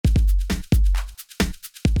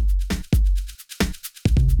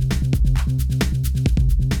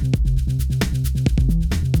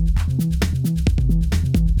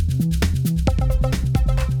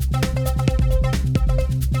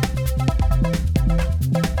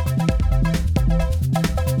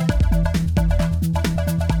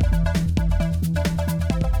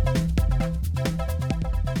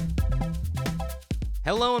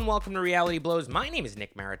Hello and welcome to Reality Blows. My name is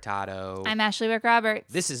Nick Maritato. I'm Ashley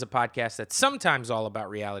Wick-Roberts. This is a podcast that's sometimes all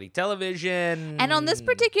about reality television. And on this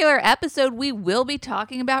particular episode, we will be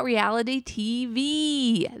talking about reality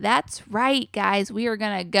TV. That's right, guys. We are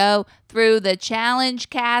going to go through the Challenge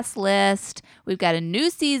cast list. We've got a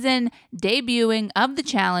new season debuting of the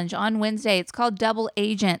Challenge on Wednesday. It's called Double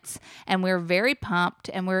Agents, and we're very pumped,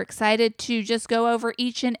 and we're excited to just go over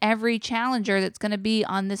each and every challenger that's going to be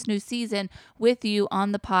on this new season with you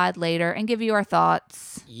on the pod later and give you our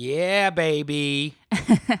thoughts. Yeah, baby.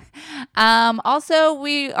 Also,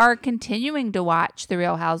 we are continuing to watch The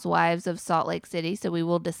Real Housewives of Salt Lake City, so we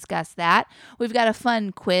will discuss that. We've got a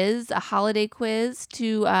fun quiz, a holiday quiz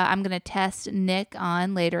I'm going to test Nick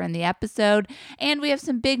on later in the episode, and we have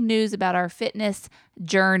some big news about our fitness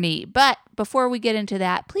journey. But before we get into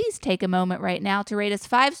that, please take a moment right now to rate us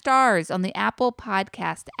 5 stars on the Apple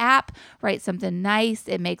Podcast app. Write something nice.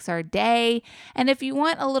 It makes our day. And if you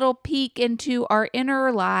want a little peek into our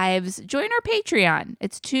inner lives, join our Patreon.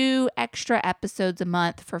 It's 2 extra episodes a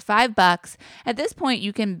month for $5. At this point,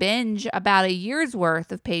 you can binge about a year's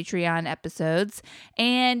worth of Patreon episodes,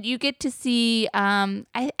 and you get to see,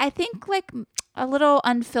 I think, like a little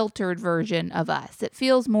unfiltered version of us. It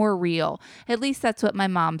feels more real. At least that's what my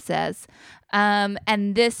mom says.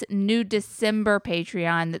 And this new December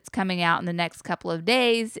Patreon that's coming out in the next couple of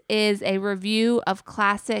days is a review of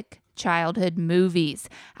classic childhood movies.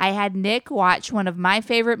 I had Nick watch one of my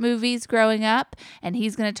favorite movies growing up, and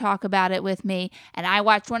he's going to talk about it with me. And I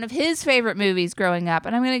watched one of his favorite movies growing up,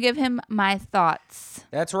 and I'm going to give him my thoughts.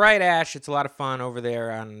 That's right, Ash. It's a lot of fun over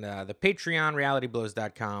there on the Patreon,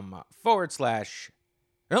 realityblows.com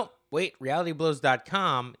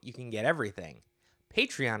realityblows.com. You can get everything.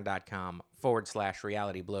 Patreon.com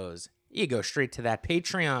 /realityblows. You go straight to that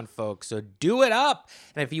Patreon, folks. So do it up.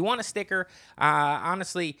 And if you want a sticker,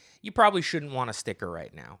 honestly, you probably shouldn't want a sticker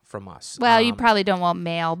right now from us. Well, you probably don't want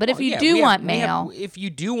mail, but if you do want mail, if you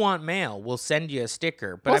do want mail, we'll send you a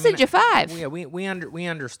sticker. But we'll send you 5. Yeah, we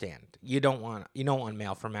understand. You don't want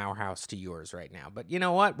mail from our house to yours right now. But you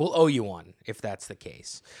know what? We'll owe you one if that's the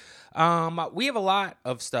case. We have a lot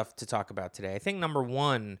of stuff to talk about today. I think number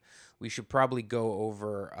one, we should probably go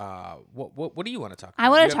over what do you want to talk about? I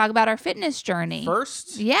want to talk about our fitness journey.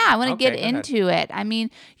 First? Yeah, I want to get into it. I mean,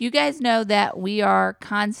 you guys know that we are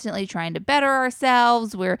constantly trying to better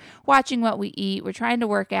ourselves. We're watching what we eat. We're trying to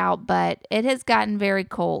work out, but it has gotten very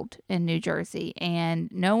cold in New Jersey, and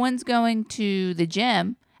no one's going to the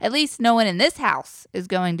gym. At least no one in this house is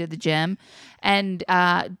going to the gym, and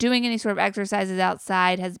doing any sort of exercises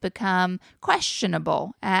outside has become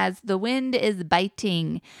questionable as the wind is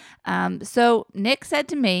biting. So Nick said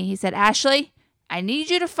to me, he said, "Ashley, I need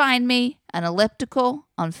you to find me an elliptical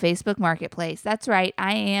on Facebook Marketplace." That's right.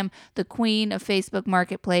 I am the queen of Facebook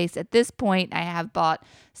Marketplace. At this point, I have bought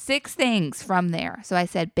 6 things from there. So I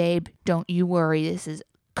said, "Babe, don't you worry. This is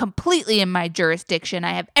completely in my jurisdiction.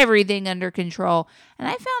 I have everything under control." And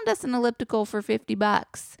I found us an elliptical for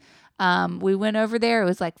 $50. We went over there. It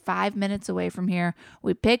was like 5 minutes away from here.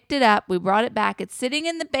 We picked it up. We brought it back. It's sitting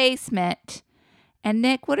in the basement. And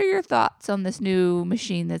Nick, what are your thoughts on this new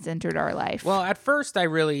machine that's entered our life? Well, at first I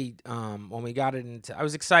really, when we got it I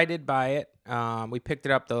was excited by it. We picked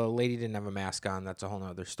it up. The lady didn't have a mask on. That's a whole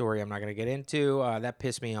nother story I'm not going to get into. That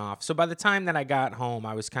pissed me off. So by the time that I got home,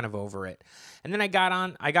 I was kind of over it. And then I got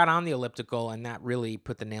on the elliptical, and that really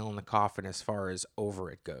put the nail in the coffin as far as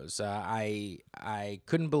over it goes. I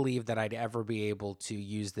couldn't believe that I'd ever be able to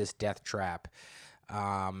use this death trap.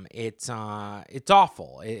 It's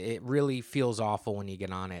awful. It really feels awful when you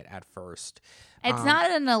get on it at first. It's not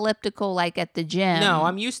an elliptical like at the gym. No,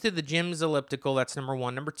 I'm used to the gym's elliptical. That's number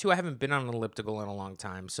one. Number two, I haven't been on an elliptical in a long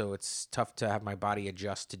time, so it's tough to have my body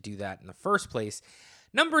adjust to do that in the first place.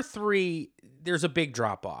 Number 3, there's a big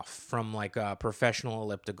drop off from like a professional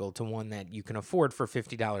elliptical to one that you can afford for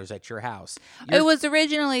 $50 at your house. It was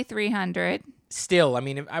originally $300. Still, I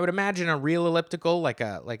mean, I would imagine a real elliptical, like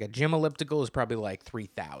a gym elliptical, is probably like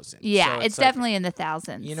 $3,000. Yeah, so it's definitely in the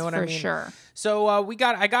thousands. You know what I mean? For sure. So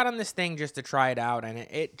I got on this thing just to try it out, and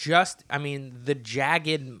the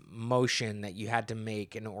jagged motion that you had to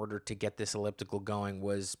make in order to get this elliptical going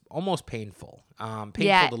was almost painful.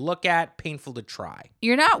 Painful to look at, painful to try.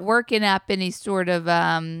 You're not working up any sort of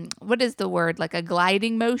what is the word? Like a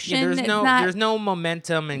gliding motion. Yeah, there's no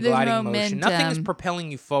momentum and gliding motion. Nothing is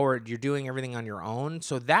propelling you forward. You're doing everything on your own.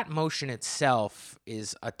 So that motion itself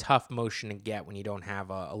is a tough motion to get when you don't have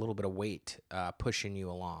a little bit of weight pushing you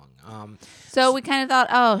along. So we kind of thought,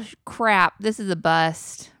 oh crap, this is a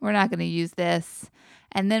bust. We're not going to use this.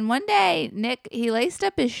 And then one day, Nick, he laced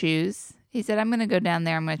up his shoes. He said, "I'm going to go down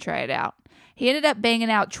there. I'm going to try it out." He ended up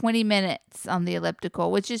banging out 20 minutes on the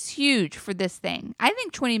elliptical, which is huge for this thing. I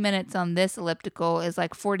think 20 minutes on this elliptical is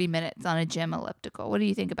like 40 minutes on a gym elliptical. What do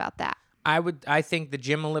you think about that? I think the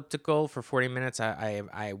gym elliptical for 40 minutes,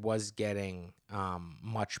 I was getting a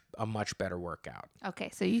much better workout.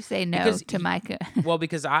 Okay, so you say no Because to my. Well,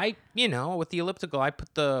 because with the elliptical, I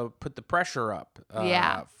put the pressure up.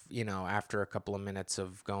 Yeah. After a couple of minutes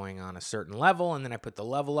of going on a certain level, and then I put the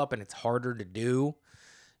level up, and it's harder to do.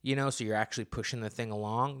 So you're actually pushing the thing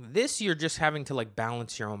along. This, you're just having to like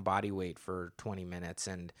balance your own body weight for 20 minutes,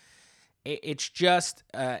 and it's just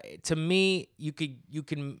to me, you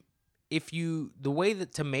can. The way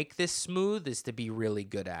that to make this smooth is to be really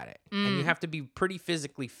good at it. And you have to be pretty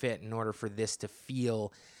physically fit in order for this to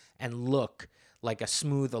feel and look like a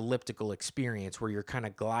smooth elliptical experience where you're kind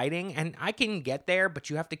of gliding. And I can get there, but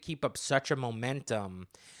you have to keep up such a momentum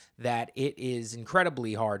that it is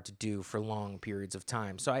incredibly hard to do for long periods of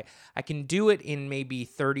time. So I can do it in maybe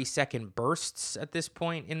 30-second bursts at this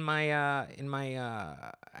point in my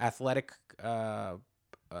athletic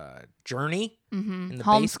journey in the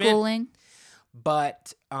Homeschooling. basement.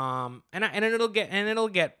 But and it'll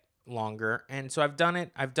get longer. And so I've done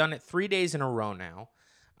it 3 days in a row now.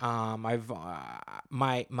 My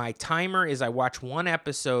timer is I watch one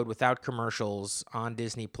episode without commercials on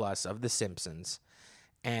Disney Plus of The Simpsons.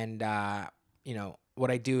 And what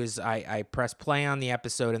I do is I press play on the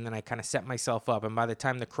episode, and then I kind of set myself up, and by the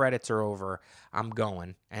time the credits are over, I'm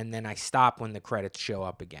going, and then I stop when the credits show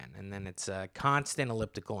up again, and then it's a constant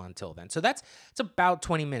elliptical until then. So it's about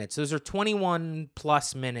 20 minutes. Those are 21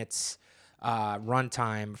 plus minutes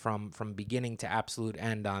runtime from beginning to absolute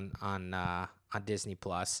end on Disney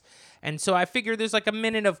Plus. And so I figure there's like a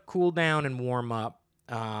minute of cool down and warm up,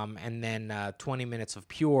 and then 20 minutes of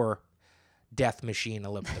pure death machine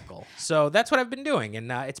elliptical. So that's what I've been doing,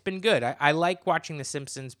 and it's been good. I like watching The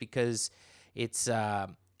Simpsons because it's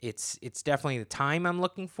definitely the time I'm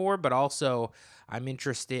looking for, but also I'm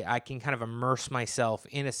interested. I can kind of immerse myself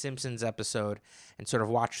in a Simpsons episode and sort of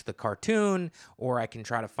watch the cartoon, or I can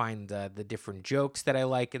try to find the different jokes that I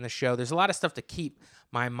like in the show. There's a lot of stuff to keep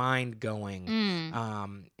my mind going,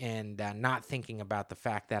 and not thinking about the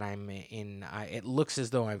fact that I'm in. It looks as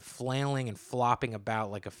though I'm flailing and flopping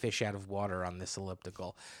about like a fish out of water on this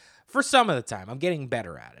elliptical. For some of the time, I'm getting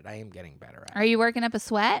better at it. I am getting better at it. Are you working up a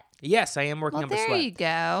sweat? Yes, I am working up a sweat. There you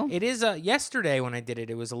go. It is yesterday when I did it.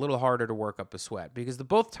 It was a little harder to work up a sweat because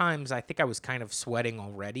both times I think I was kind of sweating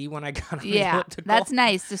already when I got on the elliptical. That's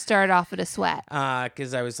nice to start off with a sweat.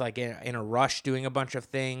 Because I was like in a rush doing a bunch of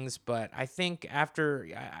things. But I think after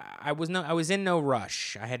I was in no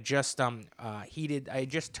rush. I had just heated. I had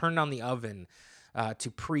just turned on the oven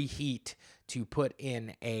to preheat to put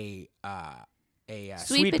in a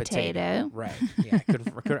sweet potato. Right. Yeah.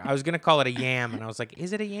 I was going to call it a yam, and I was like,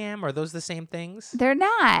 is it a yam? Are those the same things? They're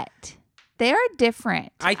not. They are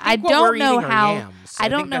different. I don't know how yams. I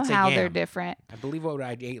don't know how they're different. I believe what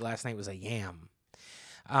I ate last night was a yam.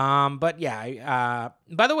 But yeah,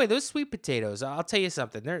 by the way, those sweet potatoes, I'll tell you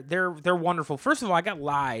something. They're wonderful. First of all, I got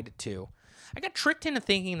lied to. I got tricked into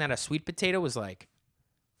thinking that a sweet potato was like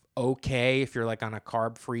okay if you're like on a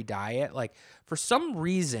carb-free diet. Like for some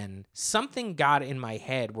reason, something got in my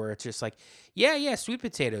head where it's just like, yeah, sweet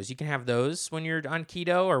potatoes. You can have those when you're on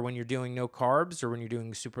keto or when you're doing no carbs or when you're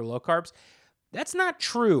doing super low carbs. That's not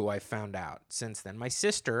true. I found out since then. My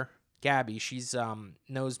sister, Gabby, she's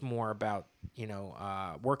knows more about,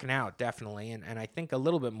 working out definitely. And I think a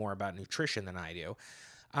little bit more about nutrition than I do.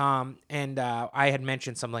 And I had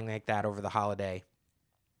mentioned something like that over the holiday.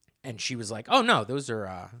 And she was like, "Oh no, those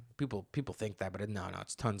are people think that, but no,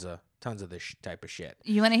 it's tons of this type of shit."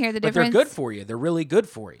 You want to hear the difference? But they're good for you. They're really good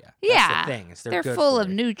for you. Yeah, that's the thing. They're full of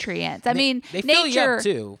nutrients. I mean, they fill you up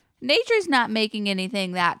too. Nature's not making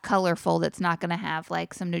anything that colorful that's not going to have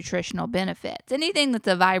like some nutritional benefits. Anything that's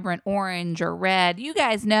a vibrant orange or red, you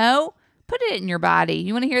guys know. Put it in your body.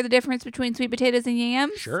 You want to hear the difference between sweet potatoes and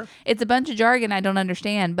yams? Sure. It's a bunch of jargon I don't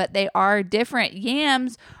understand, but they are different.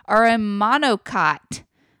 Yams are a monocot,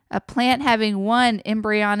 a plant having one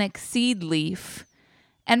embryonic seed leaf,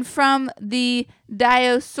 and from the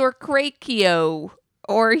Diosorcrachio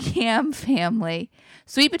or yam family.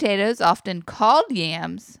 Sweet potatoes, often called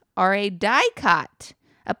yams, are a dicot,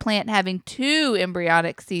 a plant having two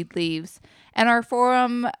embryonic seed leaves, and are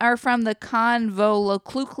from the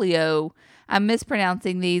Convoloclucleo. I'm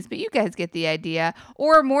mispronouncing these, but you guys get the idea.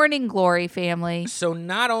 Or morning glory family. So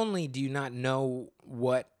not only do you not know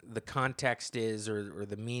what the context is or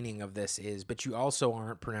the meaning of this is, but you also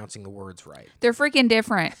aren't pronouncing the words right. They're freaking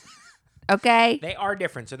different. Okay? They are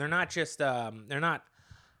different. So they're not just they're not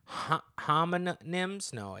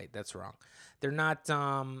homonyms. No, wait, that's wrong. They're not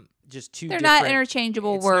just two They're different. not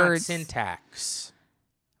interchangeable It's words. not syntax.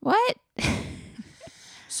 What?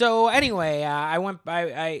 So anyway, I went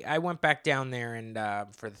back down there, and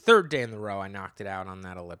for the third day in the row, I knocked it out on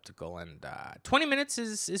that elliptical. And 20 minutes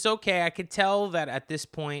is okay. I could tell that at this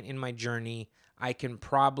point in my journey, I can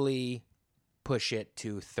probably push it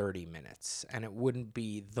to 30 minutes, and it wouldn't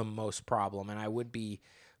be the most problem, and I would be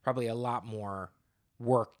probably a lot more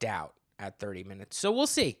worked out at 30 minutes. So we'll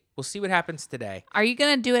see. We'll see what happens today. Are you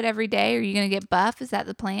going to do it every day? Are you going to get buff? Is that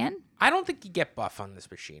the plan? I don't think you get buff on this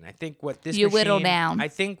machine. I think what this You machine, whittle down. I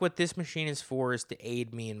think what this machine is for is to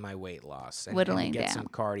aid me in my weight loss and Whittling to get down. some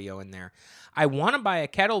cardio in there. I want to buy a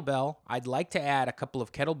kettlebell. I'd like to add a couple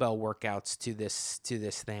of kettlebell workouts to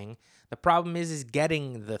this thing. The problem is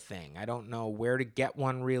getting the thing. I don't know where to get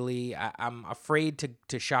one really. I'm afraid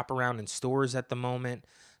to shop around in stores at the moment.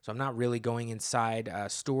 So I'm not really going inside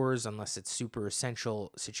stores unless it's super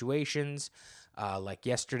essential situations. Like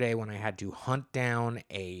yesterday when I had to hunt down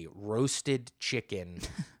a roasted chicken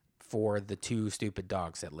for the two stupid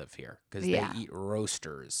dogs that live here because they eat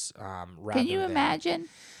roasters. Can you imagine?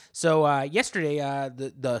 So yesterday,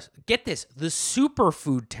 the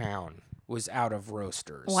superfood town was out of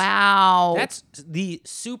roasters. Wow. That's the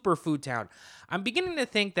superfood town. I'm beginning to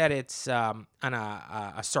think that it's a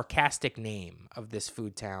sarcastic name of this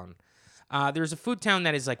food town. There's a food town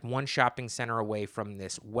that is like one shopping center away from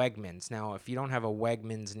this Wegmans. Now, if you don't have a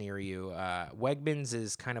Wegmans near you, Wegmans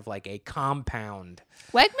is kind of like a compound.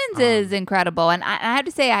 Wegmans is incredible. And I have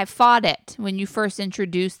to say, I fought it when you first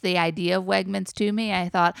introduced the idea of Wegmans to me. I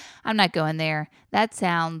thought, I'm not going there. That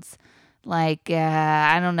sounds like,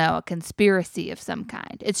 I don't know, a conspiracy of some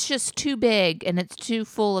kind. It's just too big and it's too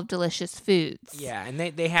full of delicious foods. Yeah, and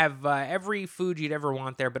they have every food you'd ever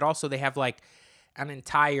want there, but also they have like an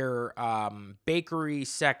entire bakery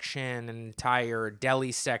section, an entire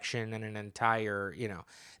deli section, and an entire,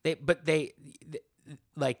 they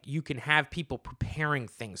like you can have people preparing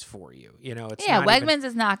things for you. It's Wegmans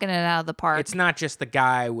is knocking it out of the park. It's not just the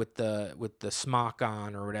guy with the smock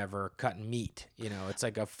on or whatever cutting meat. It's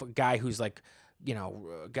like a guy who's like,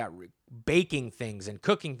 got baking things and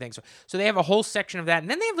cooking things. So they have a whole section of that.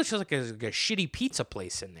 And then they have just like a shitty pizza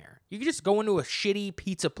place in there. You can just go into a shitty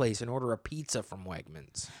pizza place and order a pizza from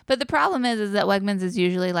Wegmans. But the problem is that Wegmans is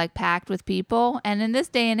usually like packed with people. And in this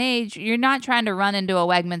day and age, you're not trying to run into a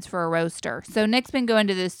Wegmans for a roaster. So Nick's been going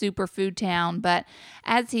to this superfood town. But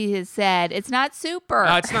as he has said, it's not super.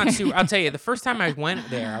 It's not super. I'll tell you, the first time I went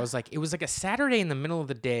there, it was like a Saturday in the middle of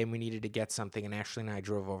the day and we needed to get something. And Ashley and I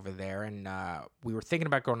drove over there and we were thinking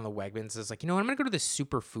about going to the Wegmans. I was like, I'm going to go to the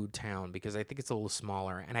superfood town because I think it's a little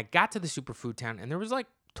smaller. And I got to the superfood town and there was like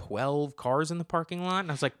 12 cars in the parking lot. And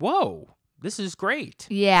I was like, whoa, this is great.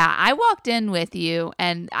 Yeah, I walked in with you,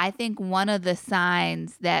 and I think one of the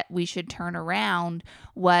signs that we should turn around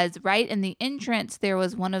was right in the entrance. There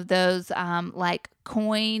was one of those like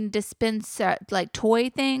coin dispenser, like toy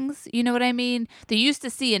things. You know what I mean? They used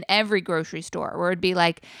to see in every grocery store where it'd be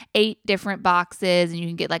like 8 different boxes, and you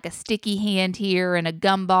can get like a sticky hand here and a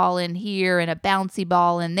gumball in here and a bouncy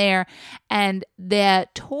ball in there. And the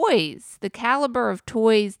toys, the caliber of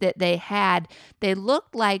toys that they had, they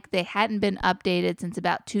looked like they hadn't been updated since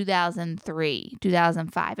about 2003,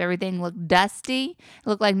 2005. Everything looked dusty.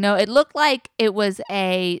 It looked like it was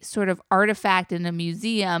a sort of artifact in a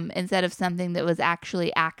museum instead of something that was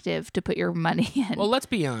actually active to put your money in. Well, let's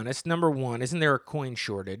be honest. Number one, isn't there a coin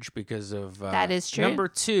shortage because of that is true. Number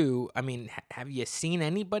two, I mean, have you seen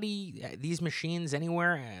anybody these machines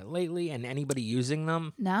anywhere lately, and anybody using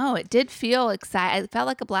them? No, it did feel exciting. It felt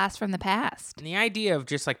like a blast from the past. And the idea of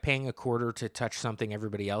just like paying a quarter to touch something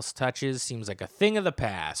everybody else touches seems like a thing of the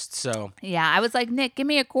past. So yeah, I was like, Nick, give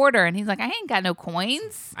me a quarter, and he's like, I ain't got no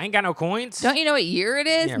coins. I ain't got no coins. Don't you know what year it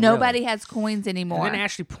is? Yeah, Nobody really. has coins anymore. And then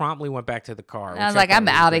Ashley promptly went back to the car. I was like, I'm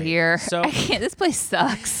out of here. So, I can't. This place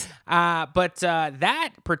sucks. But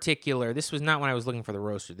that particular, this was not when I was looking for the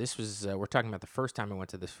roaster. This was, we're talking about the first time I went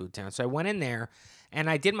to this food town. So I went in there and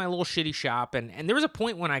I did my little shitty shop. And there was a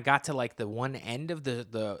point when I got to like the one end of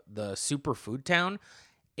the super food town.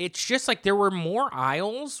 It's just like there were more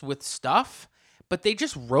aisles with stuff, but they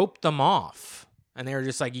just roped them off. And they were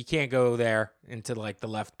just like, you can't go there into like the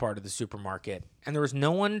left part of the supermarket. And there was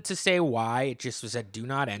no one to say why. It just said, do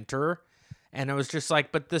not enter. And I was just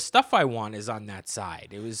like, but the stuff I want is on that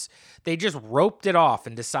side. They just roped it off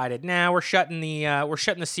and decided, we're shutting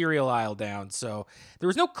the cereal aisle down. So there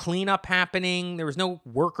was no cleanup happening. There was no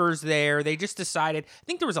workers there. They just decided, I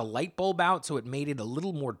think there was a light bulb out, so it made it a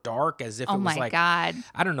little more dark, as if it was like, God.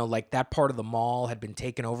 I don't know, like that part of the mall had been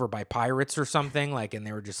taken over by pirates or something, like, and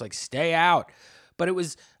they were just like, stay out. but it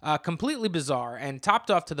was completely bizarre and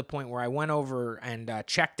topped off to the point where I went over and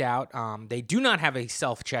checked out. They do not have a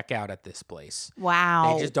self-checkout at this place.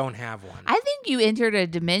 Wow. They just don't have one. I think you entered a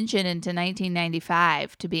dimension into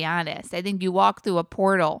 1995, to be honest. I think you walked through a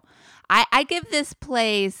portal. I give this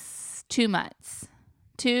place 2 months.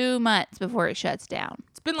 2 months before it shuts down.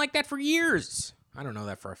 It's been like that for years. I don't know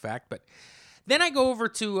that for a fact, but then I go over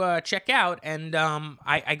to check out, and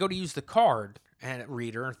I go to use the card and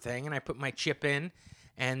reader thing, and I put my chip in,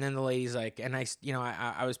 and then the lady's like, and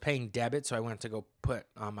I was paying debit, so I went to go put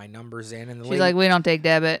my numbers in, and She's like, we don't take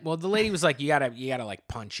debit. well, the lady was like, you gotta like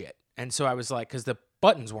punch it, and so I was like, because the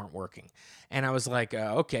buttons weren't working, and I was like,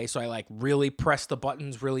 okay, so I like really pressed the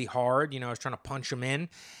buttons really hard, I was trying to punch them in,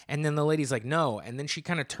 and then the lady's like, no, and then she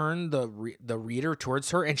kind of turned the reader towards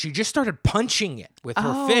her, and she just started punching it with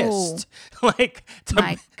her fist, like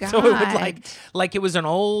My God. so it would like it was an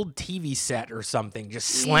old TV set or something, just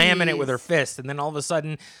slamming it with her fist, and then all of a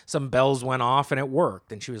sudden some bells went off and it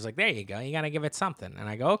worked, and she was like, there you go, you gotta give it something, and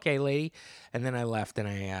I go, okay, lady, and then I left and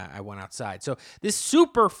I went outside. So this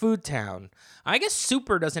super food town, I guess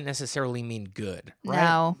super doesn't necessarily mean good, right?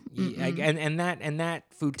 No. And that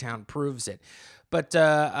food town proves it. But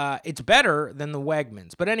it's better than the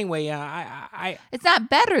Wegmans. But anyway, It's not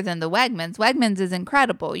better than the Wegmans. Wegmans is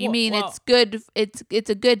incredible. It's good. It's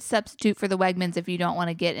a good substitute for the Wegmans if you don't want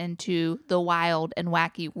to get into the wild and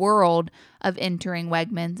wacky world of entering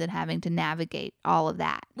Wegmans and having to navigate all of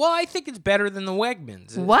that. Well, I think it's better than the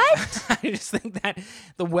Wegmans. What? I just think that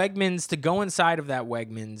the Wegmans, to go inside of that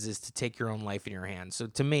Wegmans is to take your own life in your hands. So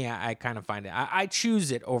to me, I kind of find it. I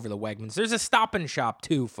choose it over the Wegmans. There's a Stop and Shop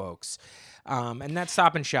too, folks. And that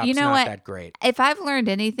Stop and Shop's not that great. If I've learned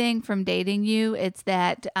anything from dating you, it's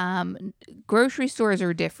that grocery stores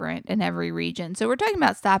are different in every region. So we're talking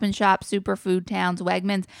about Stop and Shop, superfood towns,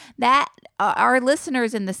 Wegmans. That our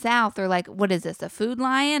listeners in the South are like, what is this, a Food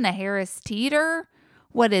Lion, a Harris Teeter?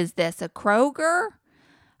 What is this, a Kroger?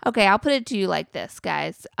 Okay, I'll put it to you like this,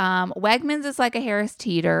 guys. Wegmans is like a Harris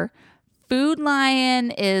Teeter. Food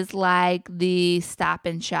Lion is like the Stop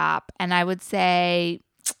and Shop. And I would say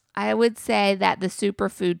that the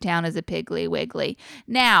superfood town is a Piggly Wiggly.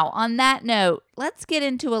 Now, on that note, let's get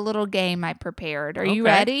into a little game I prepared. Are you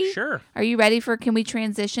ready? Sure. Are you ready can we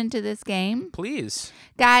transition to this game? Please.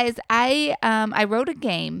 Guys, I wrote a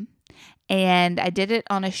game and I did it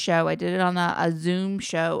on a show. I did it on a Zoom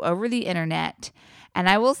show over the internet. And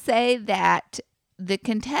I will say that the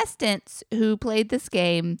contestants who played this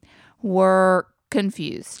game were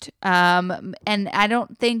confused. And I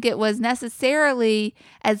don't think it was necessarily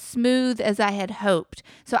as smooth as I had hoped.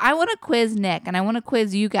 So I want to quiz Nick and I want to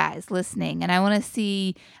quiz you guys listening. And I want to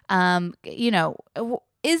see,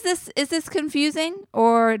 is this confusing,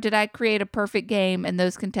 or did I create a perfect game and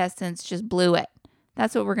those contestants just blew it?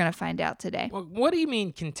 That's what we're going to find out today. Well, what do you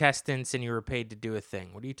mean contestants and you were paid to do a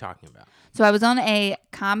thing? What are you talking about? So I was on a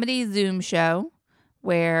comedy Zoom show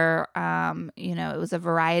where, it was a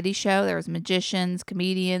variety show. There was magicians,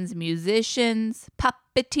 comedians, musicians,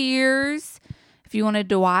 puppeteers. If you wanted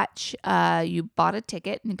to watch, you bought a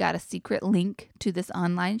ticket and got a secret link to this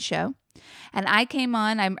online show. And I came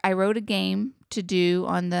on, I wrote a game to do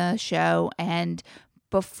on the show. And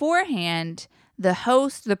beforehand,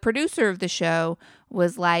 the producer of the show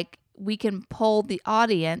was like, we can poll the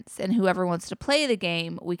audience, and whoever wants to play the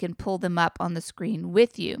game, we can pull them up on the screen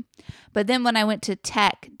with you. But then when I went to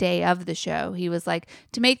tech day of the show, he was like,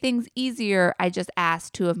 to make things easier, I just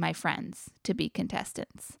asked 2 of my friends to be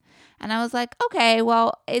contestants. And I was like, okay,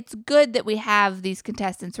 well, it's good that we have these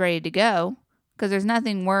contestants ready to go, because there's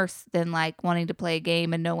nothing worse than like wanting to play a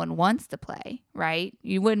game and no one wants to play, right?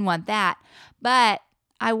 You wouldn't want that. But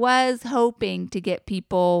I was hoping to get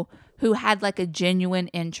people who had like a genuine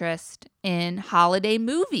interest in holiday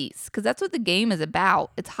movies, because that's what the game is about.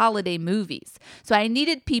 It's holiday movies. So I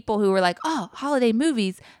needed people who were like, oh, holiday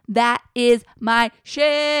movies, that is my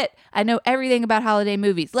shit. I know everything about holiday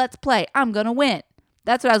movies. Let's play. I'm going to win.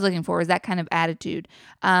 That's what I was looking for, is that kind of attitude.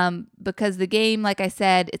 Because the game, like I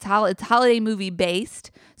said, it's holiday movie based.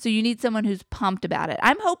 So you need someone who's pumped about it.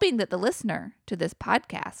 I'm hoping that the listener to this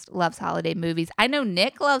podcast loves holiday movies. I know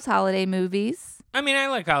Nick loves holiday movies. I mean, I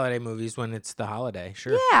like holiday movies when it's the holiday,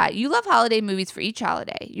 sure. Yeah, you love holiday movies for each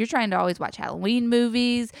holiday. You're trying to always watch Halloween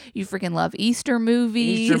movies. You freaking love Easter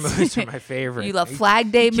movies. Easter movies are my favorite. You love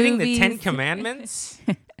Flag Day movies. movies. The 10 Commandments?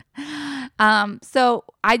 So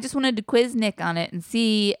I just wanted to quiz Nick on it and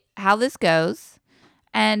see how this goes.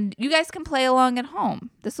 And you guys can play along at home.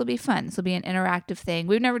 This will be fun. This will be an interactive thing.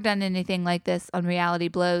 We've never done anything like this on Reality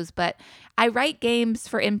Blows, but I write games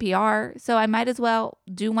for NPR, so I might as well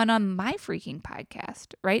do one on my freaking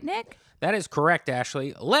podcast. Right, Nick? That is correct,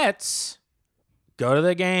 Ashley. Let's Go to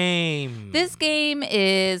the game. This game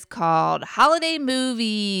is called Holiday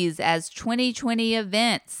Movies as 2020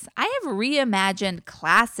 Events. I have reimagined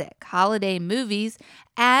classic holiday movies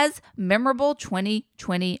as memorable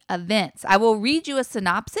 2020 events. I will read you a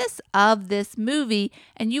synopsis of this movie,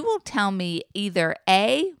 and you will tell me either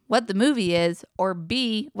A, what the movie is, or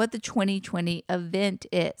B, what the 2020 event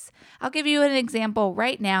is. I'll give you an example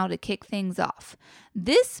right now to kick things off.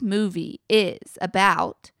 This movie is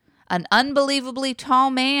about an unbelievably tall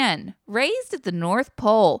man raised at the North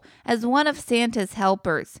Pole as one of Santa's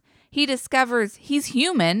helpers. He discovers he's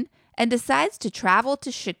human and decides to travel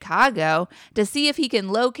to Chicago to see if he can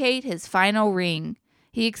locate his final ring.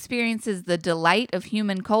 He experiences the delight of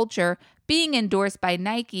human culture, being endorsed by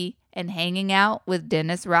Nike and hanging out with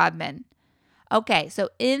Dennis Rodman. Okay, so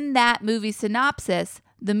in that movie synopsis,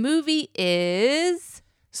 the movie is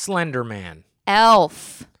Slender Man.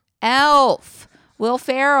 Elf. Will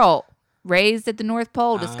Ferrell, raised at the North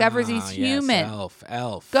Pole, discovers he's human. Yes,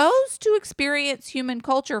 Elf. Goes to experience human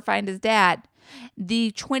culture, find his dad.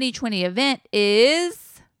 The 2020 event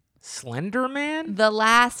is Slender Man? The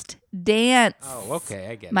Last Dance. Oh, okay,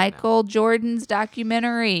 I get it. Michael Jordan's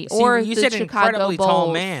documentary. See, or you the said Chicago incredibly Bulls.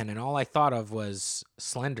 tall man, and all I thought of was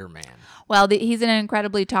Slender Man. Well, he's an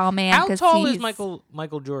incredibly tall man. How tall is he's-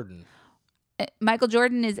 Michael Jordan? Michael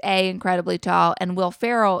Jordan is A, incredibly tall, and Will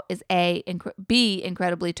Ferrell is B,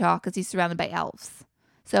 incredibly tall because he's surrounded by elves.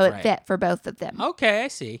 So it Right. fit for both of them. Okay, I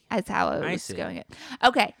see. That's how I I was see. going.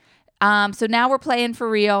 Okay. So now we're playing for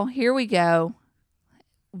real. Here we go.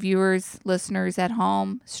 Viewers, listeners at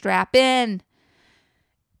home, strap in.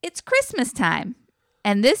 It's Christmas time,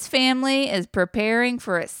 and this family is preparing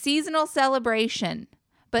for a seasonal celebration.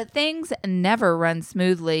 But things never run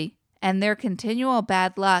smoothly, and their continual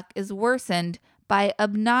bad luck is worsened by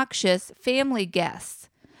obnoxious family guests.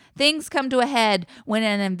 Things come to a head when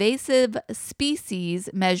an invasive species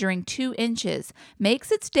measuring 2 inches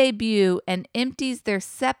makes its debut and empties their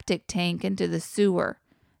septic tank into the sewer.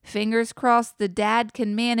 Fingers crossed the dad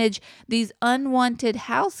can manage these unwanted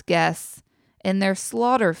house guests in their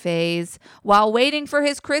slaughter phase while waiting for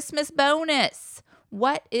his Christmas bonus.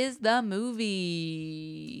 What is the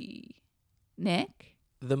movie? Nick?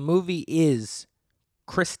 The movie is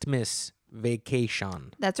Christmas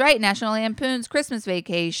Vacation. That's right, National Lampoon's Christmas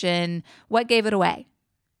Vacation. What gave it away?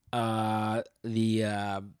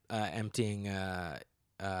 The emptying.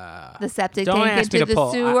 The septic Don't tank ask me into to the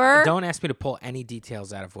pull. sewer? Don't ask me to pull any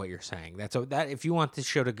details out of what you're saying. That if you want this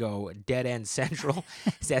show to go dead end central,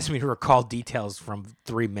 just ask me to recall details from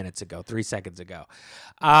 3 seconds ago.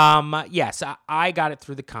 Yes, I got it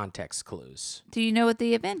through the context clues. Do you know what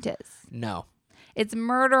the event is? No. It's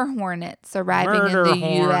murder hornets arriving Murder in the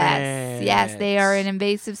U.S. Yes, they are hornets. an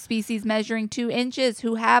invasive species measuring 2 inches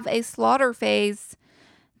who have a slaughter phase.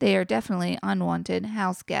 They are definitely unwanted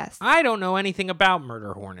house guests. I don't know anything about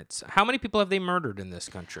murder hornets. How many people have they murdered in this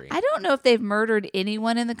country? I don't know if they've murdered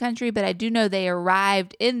anyone in the country, but I do know they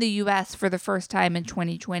arrived in the U.S. for the first time in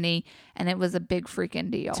 2020, and it was a big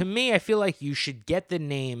freaking deal. To me, I feel like you should get the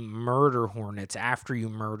name murder hornets after you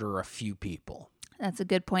murder a few people. That's a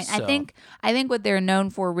good point. So- I think what they're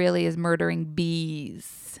known for really is murdering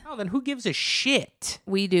bees. Oh, then who gives a shit?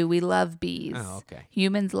 We do. We love bees. Oh, okay.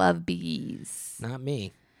 Humans love bees. Not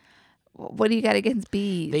me. What do you got against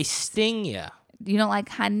bees? They sting you. You don't like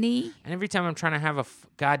honey? And every time I'm trying to have a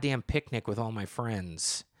goddamn picnic with all my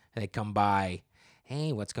friends, they come by.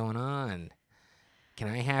 Hey, what's going on? Can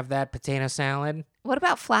I have that potato salad? What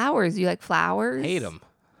about flowers? You like flowers? Hate them.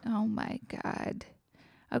 Oh my God.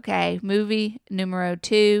 Okay, movie numero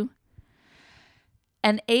 2.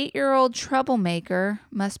 An 8-year-old troublemaker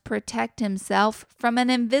must protect himself from an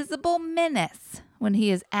invisible menace when he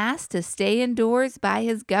is asked to stay indoors by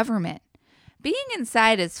his government. Being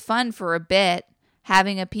inside is fun for a bit,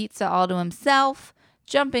 having a pizza all to himself,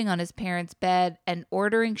 jumping on his parents' bed, and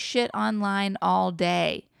ordering shit online all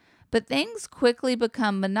day. But things quickly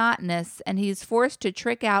become monotonous, and he's forced to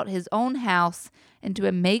trick out his own house into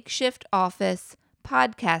a makeshift office,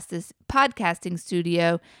 podcasting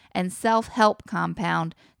studio, and self-help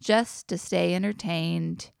compound just to stay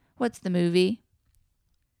entertained. What's the movie?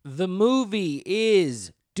 The movie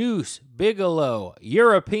is Deuce Bigelow,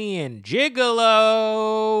 European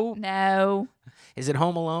Gigolo. No, Is it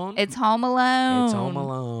Home Alone? it's Home Alone. It's Home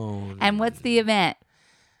Alone. And what's the event?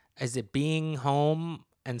 Is it being home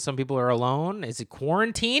and some people are alone? Is it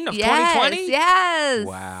quarantine of Yes, 2020? yes.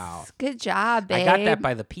 Wow. Good job, babe. I got that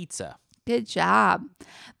by the pizza. Good job.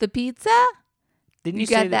 The pizza? Didn't You you,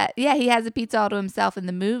 say got that? Yeah, he has a pizza all to himself in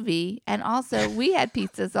the movie. And also, we had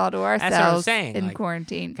pizzas all to ourselves saying, in like,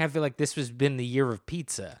 quarantine. I kind of feel like this has been the year of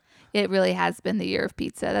pizza. It really has been the year of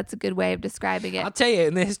pizza. That's a good way of describing it. I'll tell you,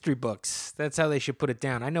 in the history books, that's how they should put it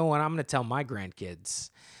down. I know what I'm going to tell my grandkids.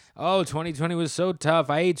 Oh, 2020 was so tough.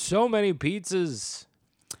 I ate so many pizzas.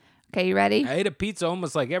 Okay, you ready? I ate a pizza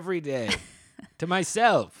almost like every day to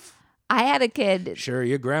myself. I had a kid. Sure,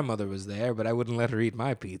 your grandmother was there, but I wouldn't let her eat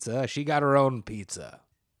my pizza. She got her own pizza.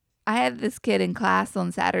 I had this kid in class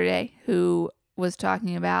on Saturday who was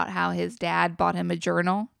talking about how his dad bought him a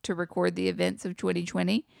journal to record the events of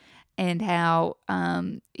 2020 and how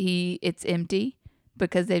it's empty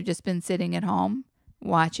because they've just been sitting at home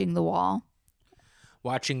watching the wall.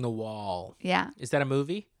 Watching the Wall. Yeah. Is that a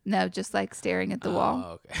movie? No, just like staring at the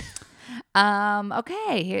wall.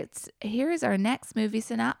 Okay. Here's our next movie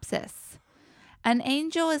synopsis. An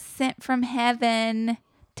angel is sent from heaven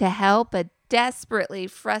to help a desperately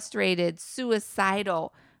frustrated,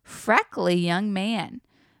 suicidal, freckly young man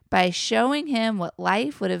by showing him what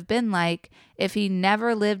life would have been like if he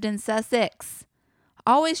never lived in Sussex.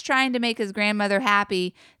 Always trying to make his grandmother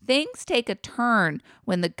happy, things take a turn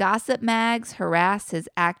when the gossip mags harass his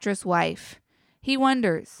actress wife. He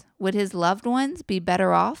wonders, would his loved ones be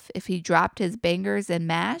better off if he dropped his bangers and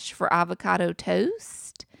mash for avocado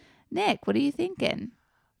toast? Nick, what are you thinking?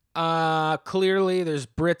 Clearly there's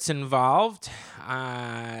Brits involved.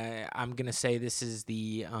 I'm gonna say this is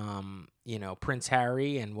the Prince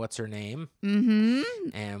Harry and what's her name? Mm-hmm.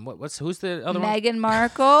 And who's the other one? Meghan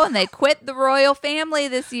Markle, and they quit the royal family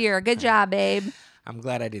this year. Good job, babe. I'm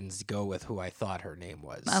glad I didn't go with who I thought her name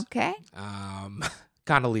was. Okay.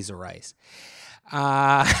 Condoleezza Rice.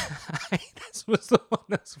 This was the one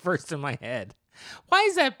that was first in my head. Why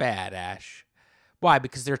is that bad, Ash? Why?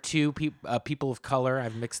 Because they're two people of color.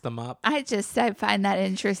 I've mixed them up. I find that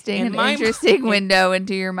interesting. Interesting window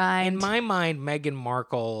into your mind. In my mind, Meghan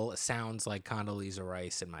Markle sounds like Condoleezza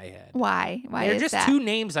Rice in my head. Why? They're is just that? two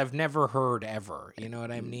names I've never heard ever. You know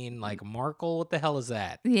what I mean? Like Markle, what the hell is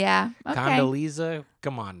that? Yeah. Okay. Condoleezza,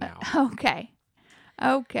 come on now. Okay.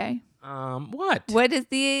 What? What is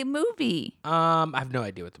the movie? I have no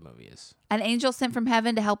idea what the movie is. An angel sent from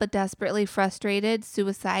heaven to help a desperately frustrated,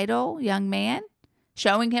 suicidal young man,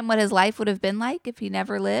 showing him what his life would have been like if he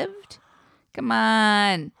never lived. Come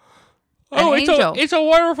on. It's a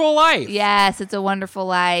Wonderful Life. Yes, It's a Wonderful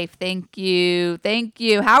Life. Thank you.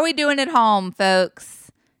 How are we doing at home, folks?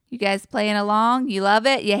 You guys playing along? You love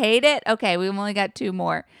it? You hate it? Okay, we've only got 2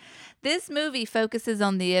 more. This movie focuses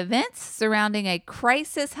on the events surrounding a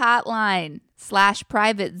crisis hotline /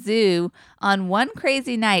 private zoo on one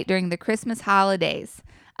crazy night during the Christmas holidays.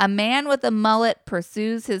 A man with a mullet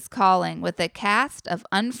pursues his calling with a cast of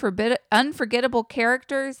unforgettable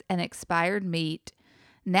characters and expired meat.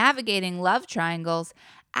 Navigating love triangles,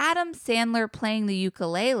 Adam Sandler playing the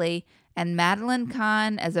ukulele, and Madeline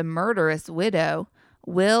Kahn as a murderous widow.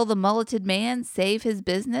 Will the mulleted man save his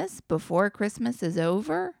business before Christmas is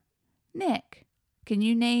over? Nick, can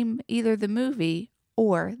you name either the movie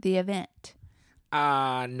or the event?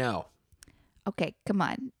 No. Okay, come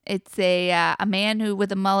on. It's a man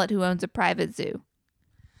with a mullet who owns a private zoo.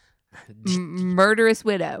 Murderous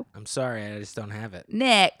widow. I'm sorry, I just don't have it.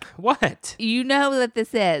 Nick. What? You know what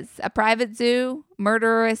this is. A private zoo,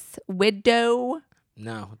 murderous widow.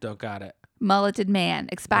 No, don't got it. Mulleted man,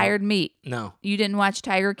 expired meat. No. You didn't watch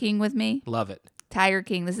Tiger King with me? Love it. Tiger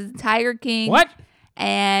King. This is Tiger King. What?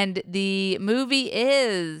 And the movie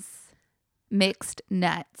is Mixed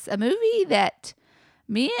Nuts, a movie that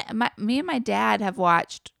me and my dad have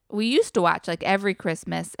watched. We used to watch like every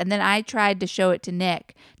Christmas, and then I tried to show it to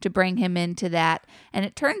Nick to bring him into that, and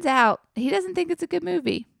it turns out he doesn't think it's a good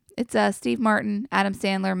movie. It's Steve Martin, Adam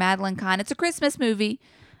Sandler, Madeline Kahn. It's a Christmas movie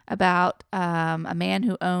about a man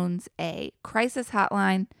who owns a crisis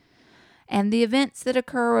hotline and the events that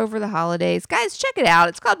occur over the holidays. Guys, check it out.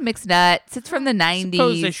 It's called Mixed Nuts. It's from the 90s. I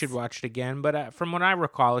suppose I should watch it again, but from what I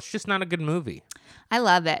recall, it's just not a good movie. I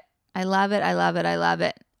love it. I love it. I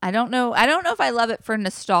don't know if I love it for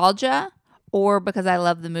nostalgia or because I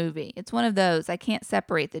love the movie. It's one of those. I can't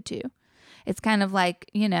separate the two. It's kind of like,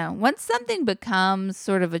 once something becomes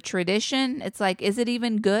sort of a tradition, it's like, is it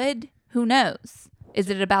even good? Who knows? Is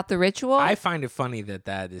it about the ritual? I find it funny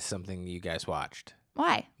that is something you guys watched.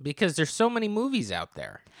 Why? Because there's so many movies out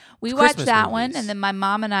there. We watched that one, and then my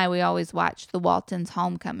mom and I, we always watched The Waltons'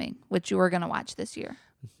 Homecoming, which you were going to watch this year.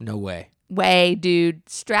 No way. Way, dude.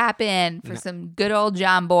 Strap in for some good old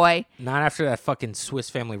John Boy. Not after that fucking Swiss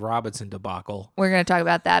Family Robinson debacle. We're going to talk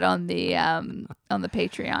about that on the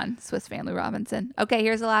Patreon, Swiss Family Robinson. Okay,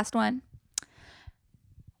 here's the last one.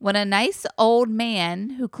 When a nice old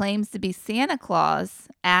man who claims to be Santa Claus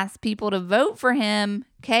asks people to vote for him,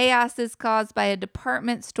 chaos is caused by a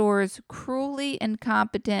department store's cruelly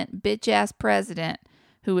incompetent bitch-ass president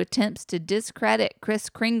who attempts to discredit Kris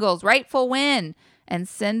Kringle's rightful win and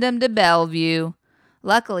send him to Bellevue.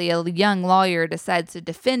 Luckily, a young lawyer decides to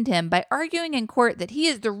defend him by arguing in court that he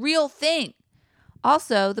is the real thing.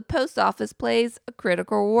 Also, the post office plays a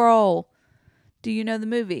critical role. Do you know the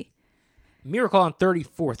movie? Miracle on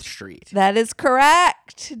 34th Street. That is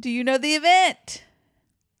correct. Do you know the event?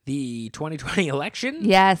 The 2020 election?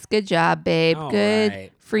 Yes, good job, babe. All Good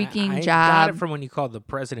right. freaking I job. got it from when you called the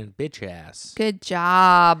president bitch ass. Good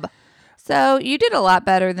job. So you did a lot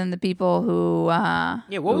better than the people who Yeah,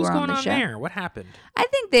 what who was were going the on show. there? What happened? I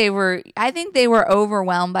think they were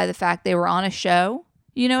overwhelmed by the fact they were on a show.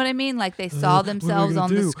 You know what I mean? Like they saw themselves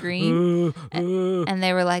on the screen and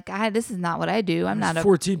they were like, this is not what I do. I'm not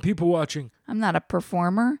 14 people watching. I'm not a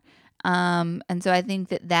performer. And so I think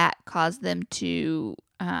that caused them to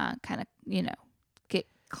kind of,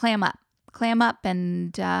 clam up.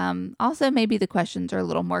 And also maybe the questions are a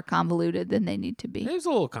little more convoluted than they need to be. It was a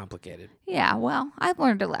little complicated. Yeah, well, I've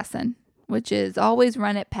learned a lesson, which is always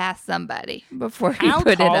run it past somebody before you How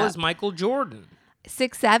put it tall up. is Michael Jordan?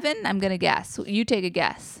 6'7", I'm going to guess. You take a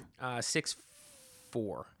guess. 6'4".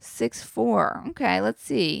 6'4". Okay, let's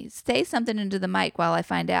see. Say something into the mic while I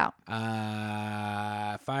find out.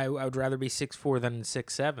 If I would rather be 6'4" than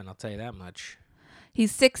 6'7", I'll tell you that much.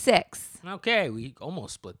 He's 6'6". Okay, we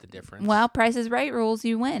almost split the difference. Well, Price is Right rules,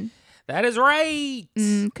 you win. That is right.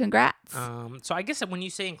 Congrats. So I guess when you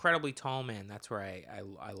say incredibly tall man, that's where I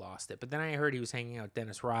lost it. But then I heard he was hanging out with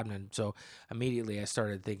Dennis Rodman, so immediately I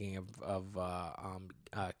started thinking of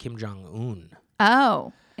Kim Jong-un.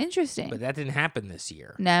 Oh, interesting. But that didn't happen this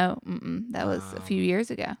year. No, that was a few years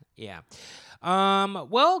ago. Yeah.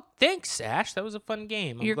 Well, thanks, Ash. That was a fun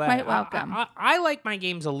game. I'm You're glad. quite welcome. I like my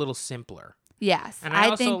games a little simpler. Yes, And I I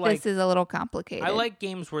also think like- this is a little complicated. I like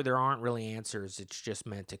games where there aren't really answers. It's just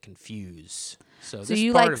meant to confuse. So So this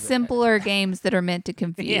you part like of it- simpler games that are meant to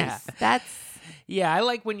confuse. Yeah. That's Yeah, I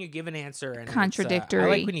like when you give an answer and Contradictory. I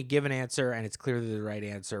like when you give an answer and it's clearly the right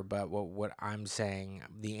answer, but what I'm saying,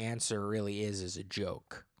 the answer really is a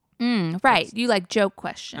joke. right. You like joke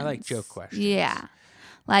questions. I like joke questions. Yeah.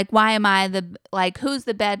 Like, why am I who's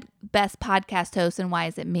the best podcast host and why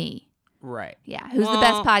is it me? Right. Yeah. Who's the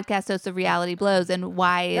best podcast host of Reality Blows and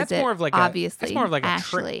why is That's it more of like obviously that's more of like a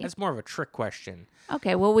Ashley? trick. That's more of a trick question.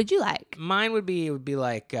 Okay. What would you like? Mine would be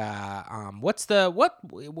like, what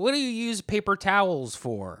do you use paper towels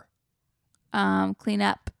for? Clean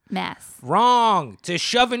up mess. Wrong. To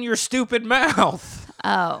shove in your stupid mouth.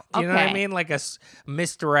 Oh, okay. Do you know what I mean? Like a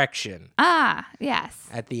misdirection Yes.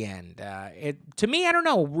 at the end. To me, I don't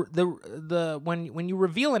know. When you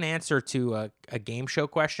reveal an answer to a game show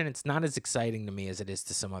question, it's not as exciting to me as it is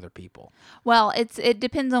to some other people. Well, it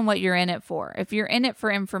depends on what you're in it for. If you're in it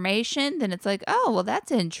for information, then it's like, oh, well,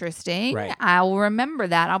 that's interesting. Right. I'll remember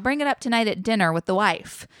that. I'll bring it up tonight at dinner with the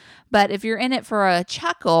wife. But if you're in it for a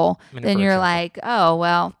chuckle, then you're like, oh,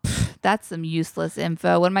 well, that's some useless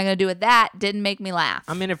info. What am I going to do with that? Didn't make me laugh.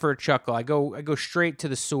 I'm in it for a chuckle. I go straight to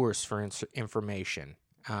the source for information,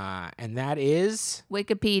 and that is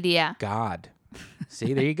Wikipedia. God.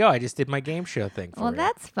 See, there you go. I just did my game show thing for Well, you.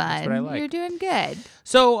 that's fun. That's what I like. You're doing good.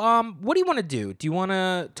 So, what do you want to do? Do you want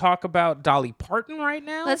to talk about Dolly Parton right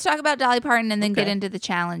now? Let's talk about Dolly Parton and then get Okay. into the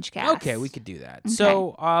challenge cast. Okay, we could do that.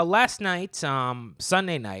 So, last night,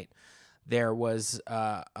 Sunday night, there was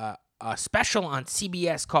a special on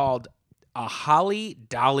CBS called A Holly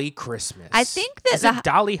Dolly Christmas. I think that Is it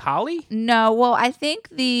Dolly Holly? No, well, I think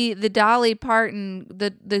the Dolly Parton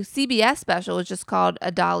the CBS special was just called A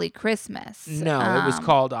Dolly Christmas. No, it was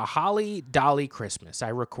called A Holly Dolly Christmas. I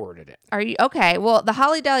recorded it. Are you okay? Well, the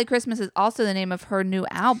Holly Dolly Christmas is also the name of her new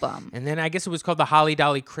album. And then I guess it was called the Holly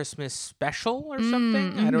Dolly Christmas Special or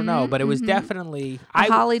something. I don't know, but it was definitely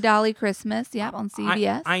Holly Dolly Christmas, yep, on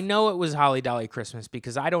CBS. I know it was Holly Dolly Christmas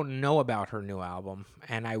because I don't know about her new album,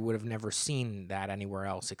 and I would have never seen that anywhere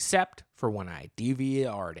else except for when I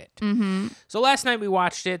DVR'd it. Mm-hmm. So last night we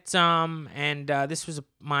watched it, and this was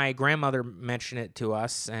my grandmother mentioned it to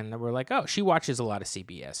us, and we're like, oh, she watches a lot of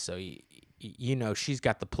CBS, so you know she's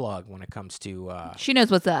got the plug when it comes to. She knows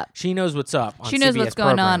what's up. She knows what's up. On She knows CBS what's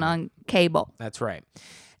going programming. on cable. That's right.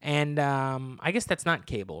 And I guess that's not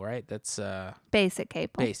cable, right? That's Basic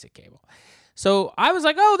cable. basic cable. So I was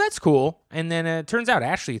like, oh, that's cool. And then it turns out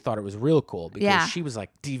Ashley thought it was real cool because Yeah. she was like,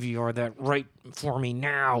 DVR that right for me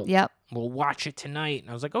now. Yep. We'll watch it tonight.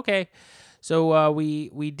 And I was like, okay. So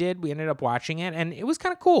we ended up watching it, and it was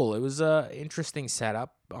kind of cool. It was a interesting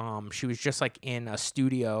setup. She was just like in a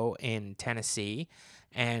studio in Tennessee,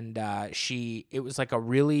 and it was like a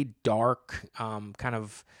really dark kind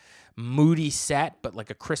of moody set, but like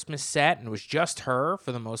a Christmas set, and it was just her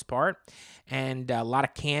for the most part, and a lot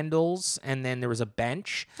of candles, and then there was a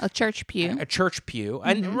bench, A church pew. a church pew,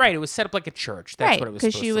 and right, it was set up like a church. That's what it was.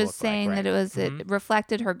 Because Supposed she to was look saying like, that it was it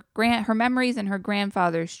reflected her memories in her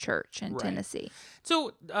grandfather's church in Tennessee.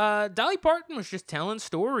 So Dolly Parton was just telling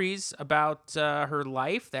stories about her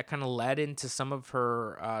life that kind of led into some of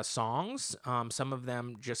her songs. Some of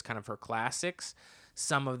them just kind of her classics.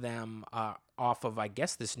 Some of them off of, I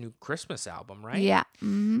guess, this new Christmas album, right? Yeah.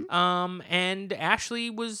 And Ashley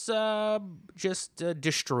was just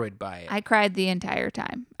destroyed by it. I cried the entire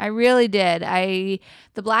time. I really did.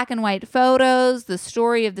 The black and white photos, the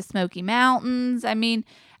story of the Smoky Mountains. I mean,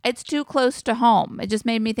 it's too close to home. It just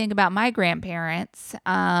made me think about my grandparents,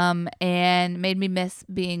 and made me miss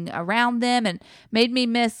being around them, and made me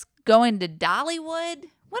miss going to Dollywood.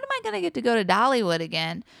 When am I going to get to go to Dollywood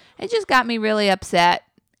again? It just got me really upset.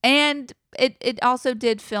 And it also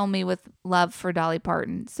did fill me with love for Dolly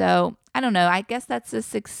Parton. So, I don't know. I guess that's a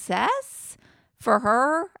success for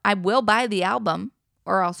her. I will buy the album,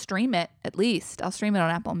 or I'll stream it at least. I'll stream it on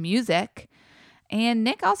Apple Music. And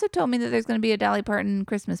Nick also told me that there's going to be a Dolly Parton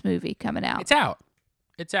Christmas movie coming out. It's out.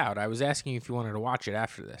 It's out. I was asking you if you wanted to watch it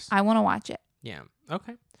after this. I want to watch it. Yeah.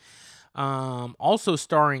 Okay. Also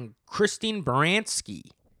starring Christine Baranski,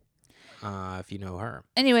 if you know her.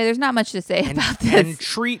 Anyway, there's not much to say about this. And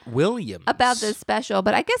Treat Williams. About this special,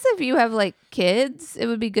 but I guess if you have like kids, it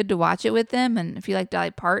would be good to watch it with them. And if you like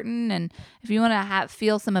Dolly Parton, and if you want to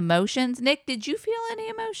feel some emotions. Nick, did you feel any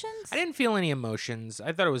emotions? I didn't feel any emotions.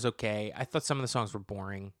 I thought it was okay. I thought some of the songs were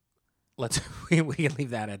boring. We can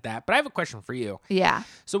leave that at that. But I have a question for you. Yeah.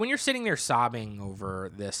 So when you're sitting there sobbing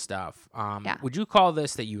over this stuff, Yeah. would you call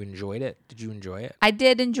this that you enjoyed it? Did you enjoy it? I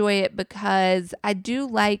did enjoy it because I do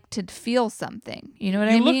like to feel something. You know what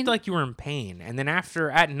I You mean? looked like you were in pain, and then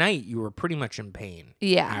at night you were pretty much in pain.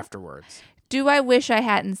 Yeah. Afterwards. Do I wish I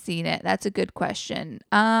hadn't seen it? That's a good question.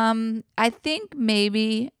 I think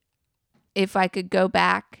maybe if I could go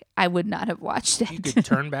back, I would not have watched it. You could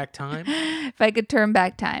turn back time. If I could turn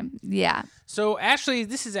back time. Yeah. So Ashley,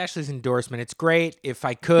 this is Ashley's endorsement. It's great. If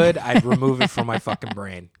I could, I'd remove it from my fucking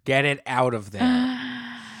brain. Get it out of there.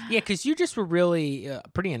 Yeah, because you just were really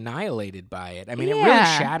pretty annihilated by it. I mean, it really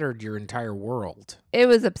shattered your entire world. It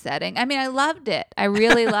was upsetting. I mean, I loved it. I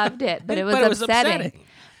really loved it, but it was upsetting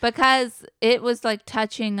because it was like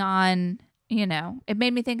touching on, it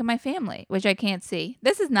made me think of my family, which I can't see.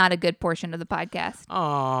 This is not a good portion of the podcast.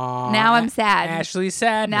 Aww. Now I'm sad. Ashley's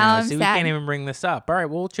sad now. I'm See, sad. We can't even bring this up. All right,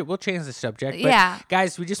 well, we'll change the subject. But yeah.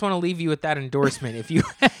 Guys, we just want to leave you with that endorsement.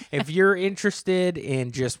 If you're interested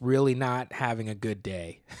in just really not having a good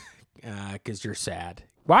day because you're sad,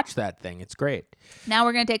 watch that thing. It's great. Now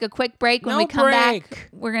we're going to take a quick break. When we come back,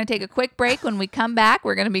 we're going to take a quick break. When we come back,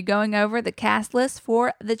 we're going to be going over the cast list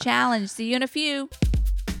for the challenge. See you in a few.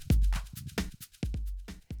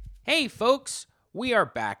 Hey, folks, we are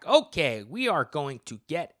back. Okay, we are going to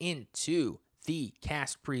get into the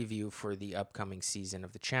cast preview for the upcoming season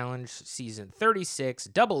of the challenge, season 36,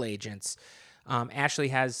 Double Agents. Ashley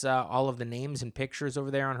has all of the names and pictures over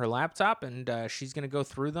there on her laptop, and she's going to go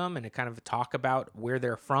through them and kind of talk about where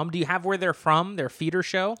they're from. Do you have where they're from, their feeder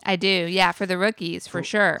show? I do, yeah, for the rookies, for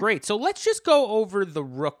sure. Great. So let's just go over the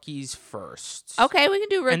rookies first. Okay, we can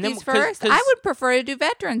do rookies first. I would prefer to do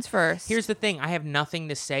veterans first. Here's the thing. I have nothing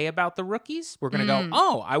to say about the rookies. We're going to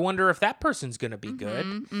go, I wonder if that person's going to be good.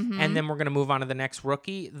 And then we're going to move on to the next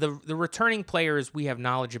rookie. The returning players we have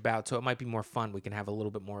knowledge about, so it might be more fun. We can have a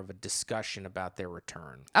little bit more of a discussion about their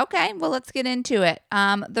return. Okay, well, let's get into it.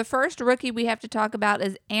 The first rookie we have to talk about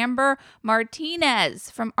is Amber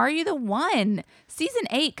Martinez from Are You the One? Season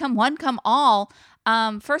 8, Come One, Come All.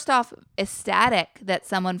 First off, ecstatic that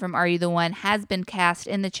someone from Are You the One has been cast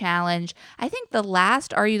in the challenge. I think the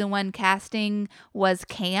last Are You the One casting was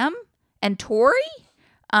Cam and Tori.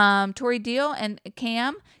 Tori Deal and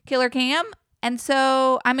Killer Cam. And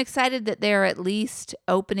so I'm excited that they're at least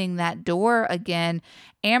opening that door again.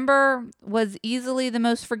 Amber was easily the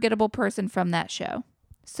most forgettable person from that show.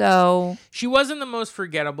 So she wasn't the most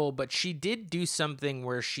forgettable, but she did do something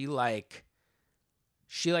where she had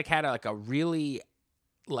a really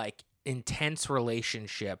intense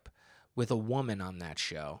relationship with a woman on that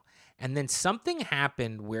show. And then something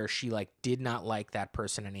happened where she did not like that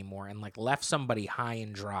person anymore and left somebody high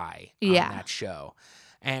and dry on that show.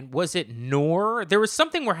 And was it Noor? There was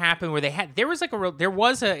something happened where there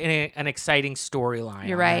was an exciting storyline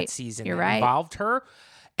You're on right. that season You're that right. involved her.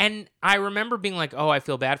 And I remember being like, oh, I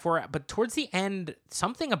feel bad for it. But towards the end,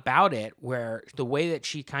 something about it where the way that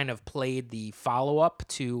she kind of played the follow-up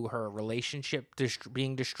to her relationship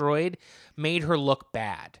being destroyed made her look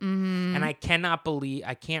bad. And I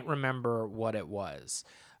can't remember what it was.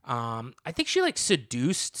 I think she like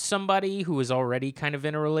seduced somebody who was already kind of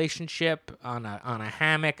in a relationship on a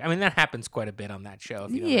hammock. I mean, that happens quite a bit on that show.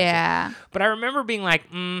 If you know that show. Yeah. But I remember being like,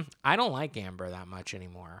 I don't like Amber that much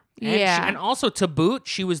anymore. And Yeah. and also to boot,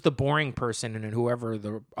 she was the boring person, and whoever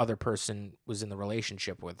the other person was in the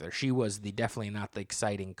relationship with her, she was definitely not the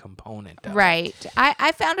exciting component of it. Right.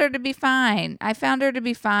 I found her to be fine. I found her to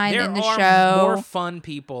be fine There in the are show. more fun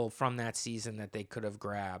people from that season that they could have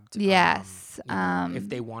grabbed. Yes. If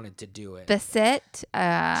they wanted to do it. Bassett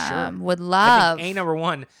Sure. would I love. think number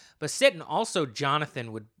one, but and also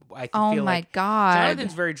Jonathan would. I Oh feel my like God.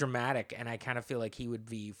 Jonathan's very dramatic, and I kind of feel like he would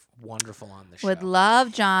be wonderful on the show. Would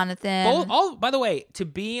love Jonathan. By the way, to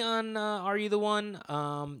be on Are You the One?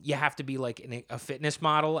 You have to be like a fitness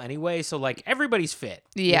model anyway. So like everybody's fit.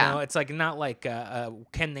 Yeah. You know, it's like not like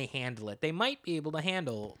can they handle it? They might be able to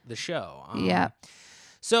handle the show. Yeah.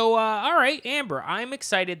 So all right, Amber, I'm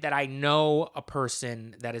excited that I know a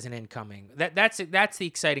person that is an incoming. That's the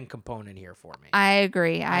exciting component here for me. I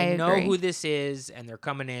agree. I know agree. who this is, and they're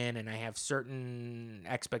coming in, and I have certain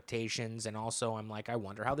expectations, and also I'm like, I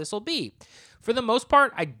wonder how this will be. For the most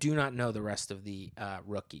part, I do not know the rest of the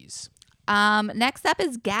rookies. Next up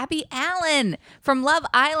is Gabby Allen from Love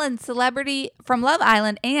Island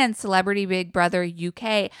and Celebrity Big Brother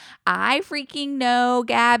UK. I freaking know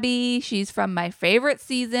Gabby. She's from my favorite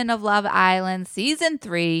season of Love Island, season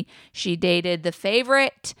 3. She dated the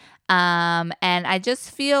favorite. And I just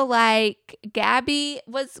feel like Gabby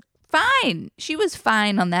was fine. She was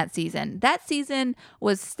fine on that season. That season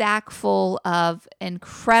was stack full of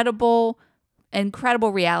incredible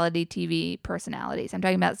reality TV personalities. I'm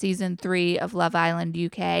talking about season 3 of Love Island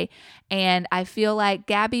UK. And I feel like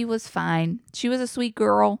Gabby was fine. She was a sweet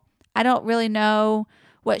girl. I don't really know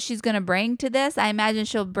what she's going to bring to this. I imagine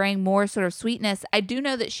she'll bring more sort of sweetness. I do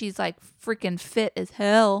know that she's like freaking fit as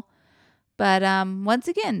hell. But once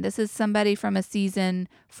again, this is somebody from a season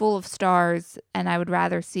full of stars, and I would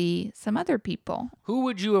rather see some other people. Who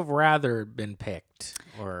would you have rather been picked?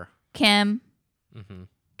 Or Kim. Mm-hmm.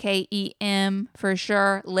 Kem for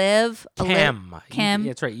sure. Liv. Kim. Kim.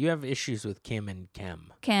 That's right. You have issues with Kim and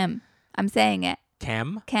Kim. Kim. I'm saying it.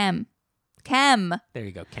 Kim? Kim. There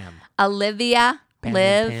you go, Kim. Olivia. Pen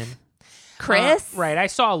Liv. and pin. Chris. Right. I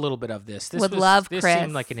saw a little bit of this. This Love This Chris.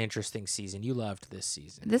 seemed like an interesting season. You loved this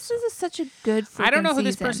season. This was such a good freaking I don't know who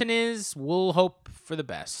this season. person is. We'll hope for the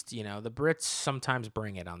best. You know, the Brits sometimes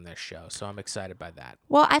bring it on this show, so I'm excited by that.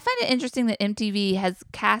 Well, I find it interesting that MTV has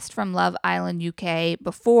cast from Love Island UK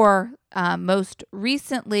before, most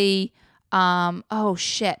recently.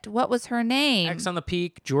 What was her name? X on the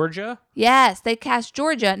Peak, Georgia. Yes, they cast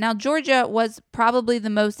Georgia. Now, Georgia was probably the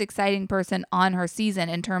most exciting person on her season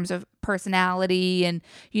in terms of personality and,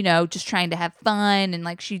 you know, just trying to have fun. And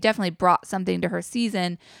like, she definitely brought something to her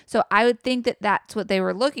season. So I would think that that's what they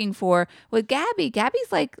were looking for. With Gabby,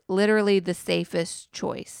 Gabby's like literally the safest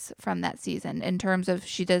choice from that season in terms of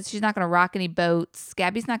she's not going to rock any boats.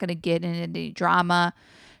 Gabby's not going to get into any drama.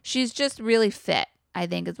 She's just really fit, I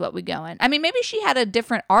think is what we going. I mean, maybe she had a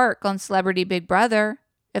different arc on Celebrity Big Brother.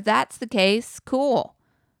 If that's the case, cool.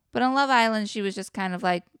 But on Love Island, she was just kind of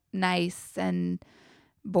like nice and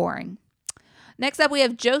boring. Next up, we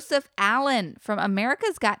have Joseph Allen from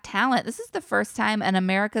America's Got Talent. This is the first time an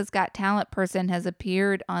America's Got Talent person has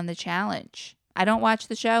appeared on the challenge. I don't watch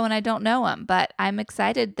the show and I don't know him, but I'm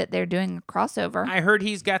excited that they're doing a crossover. I heard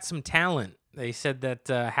he's got some talent. They said that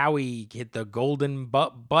Howie hit the golden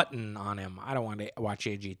button on him. I don't want to watch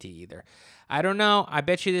AGT either. I don't know. I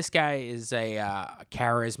bet you this guy is a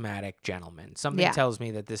charismatic gentleman. Something tells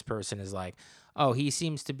me that this person is like, oh, he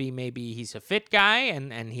seems to be, maybe he's a fit guy,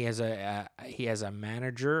 and he has a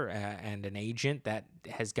manager and an agent that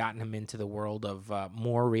has gotten him into the world of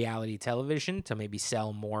more reality television to maybe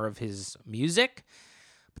sell more of his music.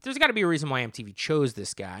 But there's got to be a reason why MTV chose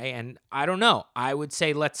this guy, and I don't know. I would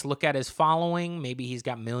say let's look at his following. Maybe he's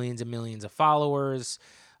got millions and millions of followers.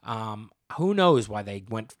 Who knows why they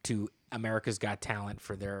went to America's Got Talent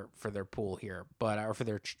for their pool here, or for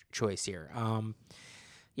their choice here.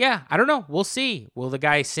 Yeah, I don't know. We'll see. Will the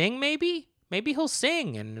guy sing? Maybe he'll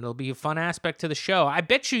sing, and it'll be a fun aspect to the show. I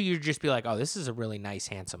bet you'd just be like, oh, this is a really nice,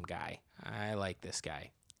 handsome guy. I like this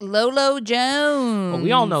guy. Lolo Jones. Well,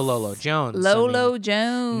 we all know Lolo Jones. Lolo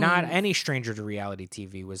Jones. Not any stranger to reality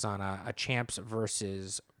TV. Was on a Champs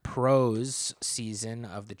versus Pros season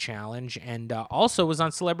of the challenge, and also was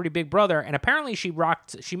on Celebrity Big Brother. And apparently she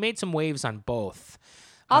made some waves on both.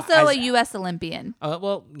 Also a U.S. Olympian.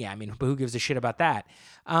 Well, yeah, I mean, who gives a shit about that?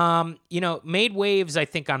 Made waves, I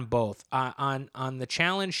think, on both. On the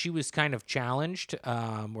challenge, she was kind of challenged,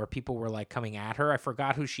 where people were like coming at her. I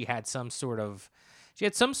forgot who she had some sort of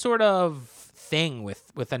thing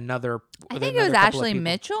with another. I think it was Ashley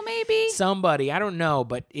Mitchell, maybe somebody. I don't know,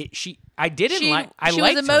 but I didn't like. I she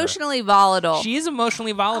liked was emotionally volatile. She is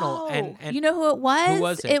emotionally volatile, Oh, and you know who it was? Who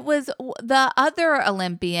was it? It was the other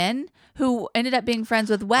Olympian who ended up being friends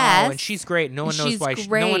with Wes. Oh, and she's great. No one knows why.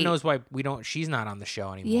 No one knows why we don't. She's not on the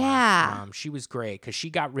show anymore. Yeah, she was great because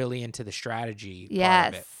she got really into the strategy yes.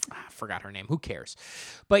 part of it. I forgot her name. Who cares?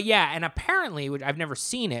 But yeah, and apparently, I've never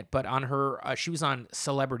seen it, but on her, she was on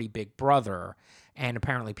Celebrity Big Brother. And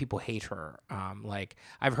apparently people hate her. Like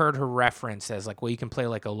I've heard her referenced as like, well, you can play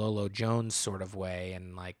like a Lolo Jones sort of way,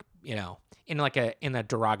 and like, you know, in a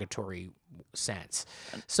derogatory sense.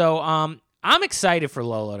 So I'm excited for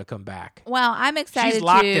Lolo to come back. Well, I'm excited. She's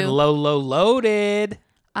locked and Lolo loaded.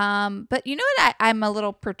 But you know what I'm a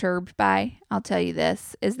little perturbed by? I'll tell you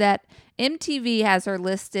this, is that MTV has her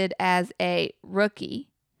listed as a rookie.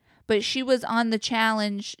 But she was on the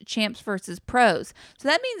challenge Champs versus Pros. So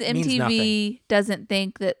that means MTV doesn't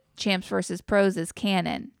think that Champs versus Pros is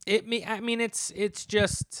canon. I mean, it's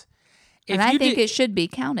just... And I think it should be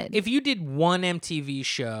counted. If you did one MTV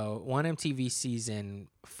show, one MTV season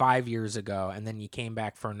 5 years ago, and then you came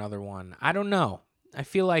back for another one, I don't know. I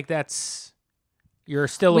feel like you're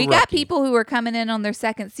still a rookie. We got people who are coming in on their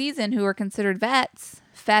second season who are considered vets.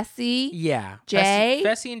 Fessy, yeah, Jay,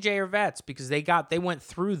 Fessy and Jay are vets because they went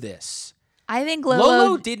through this. I think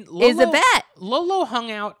Lolo is a vet. Lolo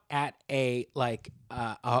hung out at a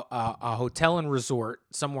hotel and resort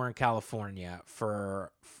somewhere in California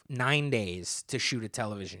for 9 days to shoot a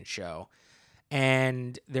television show,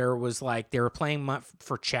 and there was like they were playing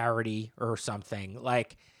for charity or something.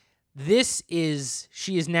 Like she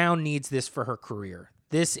is now needs this for her career.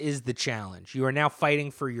 This is the challenge. You are now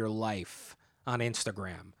fighting for your life on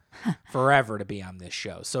Instagram forever to be on this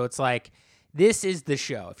show. So it's like, this is the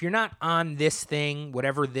show. If you're not on this thing,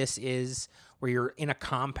 whatever this is, where you're in a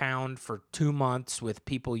compound for 2 months with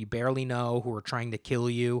people you barely know who are trying to kill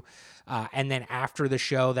you, and then after the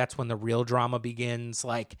show, that's when the real drama begins.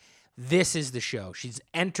 Like, this is the show. She's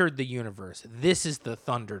entered the universe. This is the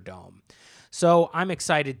Thunderdome. So I'm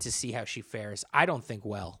excited to see how she fares. I don't think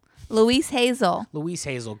well. Louise Hazel,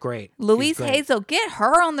 great. Louise Hazel, get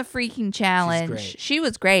her on the freaking challenge. She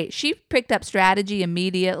was great. She picked up strategy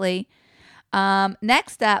immediately.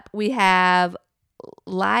 Next up, we have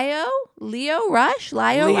Lio Rush. He's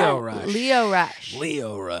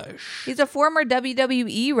a former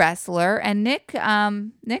WWE wrestler, and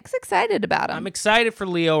Nick's excited about him. I'm excited for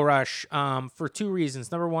Lio Rush for two reasons.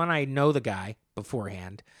 Number one, I know the guy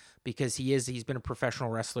beforehand, because he's been a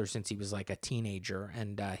professional wrestler since he was like a teenager,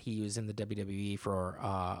 and he was in the WWE for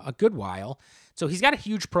a good while. So he's got a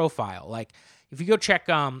huge profile. Like, if you go check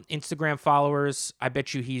Instagram followers, I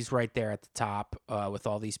bet you he's right there at the top with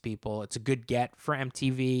all these people. It's a good get for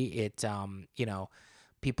MTV.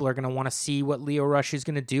 People are going to want to see what Lio Rush is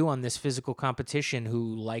going to do on this physical competition,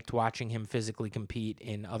 who liked watching him physically compete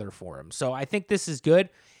in other forums. So I think this is good.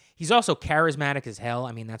 He's also charismatic as hell.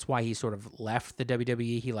 I mean, that's why he sort of left the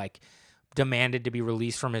WWE. He like demanded to be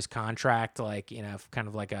released from his contract, like, kind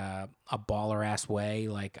of like a baller ass way.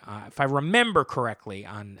 Like, if I remember correctly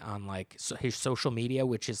on like his social media,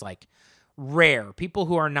 which is like rare. People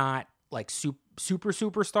who are not like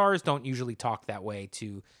superstars don't usually talk that way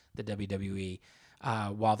to the WWE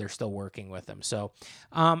while they're still working with them. So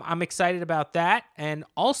I'm excited about that. And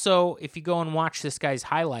also, if you go and watch this guy's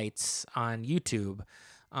highlights on YouTube,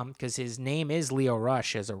 because his name is Lio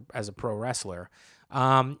Rush as a pro wrestler.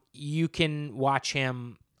 You can watch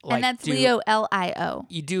him, like, and that's Lio Lio.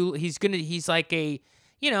 He's like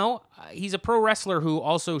he's a pro wrestler who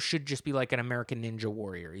also should just be like an American Ninja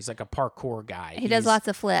Warrior. He's like a parkour guy. He does lots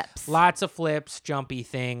of flips, jumpy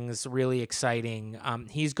things, really exciting.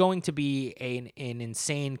 He's going to be an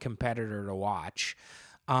insane competitor to watch.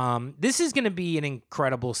 This is going to be an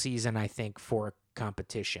incredible season, I think, for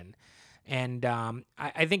competition. And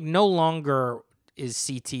I think no longer is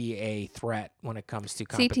CT a threat when it comes to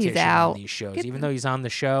competition on these shows. Even though he's on the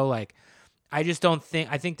show, like, I just don't think.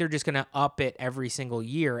 I think they're just going to up it every single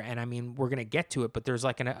year. And I mean, we're going to get to it, but there's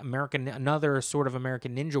like another sort of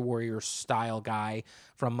American Ninja Warrior style guy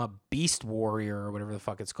from a Beast Warrior or whatever the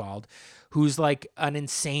fuck it's called, who's like an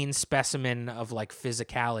insane specimen of like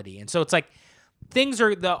physicality. And so it's like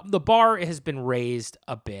the bar has been raised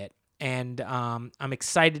a bit. And I'm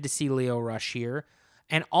excited to see Lio Rush here.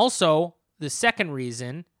 And also, the second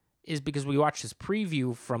reason is because we watched his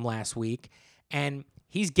preview from last week, and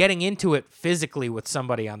he's getting into it physically with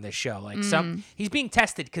somebody on this show. Like he's being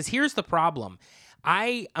tested because here's the problem.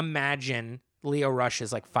 I imagine Leo Rush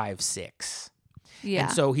is like 5'6". Yeah.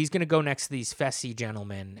 And so he's going to go next to these Fessy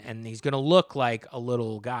gentlemen, and he's going to look like a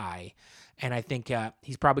little guy. And I think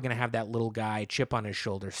he's probably going to have that little guy chip on his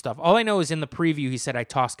shoulder stuff. All I know is in the preview, he said, I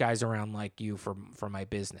toss guys around like you for my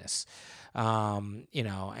business, and in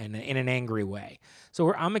an angry way.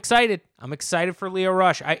 So I'm excited. I'm excited for Leo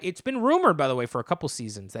Rush. It's been rumored, by the way, for a couple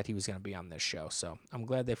seasons that he was going to be on this show. So I'm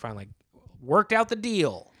glad they finally worked out the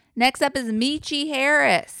deal. Next up is Michi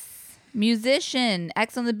Harris. Musician,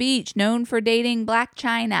 X on the Beach, known for dating Black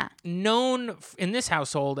China. Known in this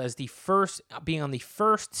household as being on the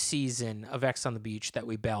first season of X on the Beach that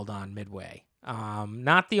we bailed on midway.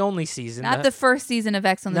 Not the only season. Not the first season of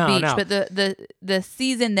X on the Beach, no. but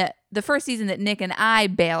the first season that Nick and I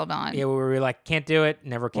bailed on. Yeah, we were like, can't do it.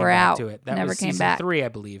 Never came We're back out. to it. That Never was came season back. 3, I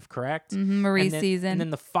believe. Correct. Marie's season. And then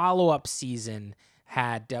the follow-up season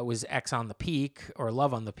was X on the Peak or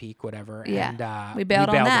Love on the Peak, whatever. Yeah, And we bailed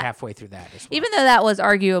on that halfway through that as well. Even though that was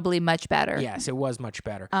arguably much better. Yes, it was much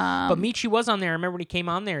better. But Michi was on there. I remember when he came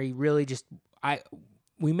on there, he really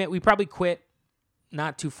we probably quit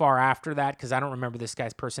not too far after that because I don't remember this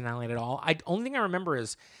guy's personality at all. Only thing I remember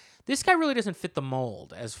is this guy really doesn't fit the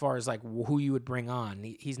mold as far as like who you would bring on.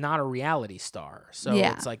 He's not a reality star, so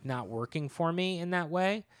it's like not working for me in that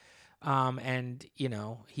way. And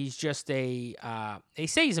he's just they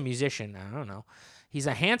say he's a musician. I don't know. He's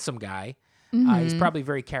a handsome guy. He's probably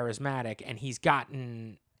very charismatic, and he's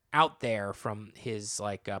gotten out there from his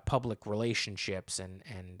like public relationships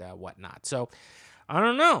and whatnot. So I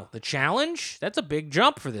don't know. The challenge, that's a big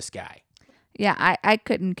jump for this guy. Yeah, I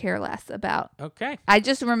couldn't care less about. Okay. I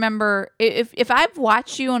just remember if I've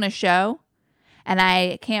watched you on a show and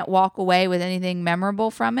I can't walk away with anything memorable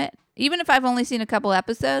from it, even if I've only seen a couple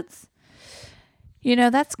episodes,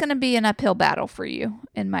 that's going to be an uphill battle for you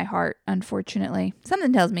in my heart, unfortunately.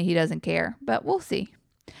 Something tells me he doesn't care, but we'll see.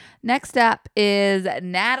 Next up is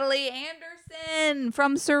Natalie Anderson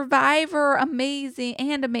from Survivor.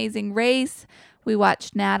 Amazing Race. We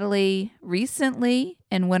watched Natalie recently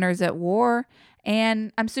in Winners at War,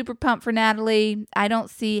 and I'm super pumped for Natalie. I don't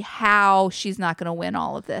see how she's not going to win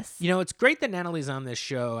all of this. It's great that Natalie's on this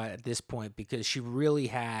show at this point because she really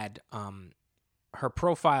had her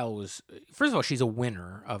profile was, first of all, she's a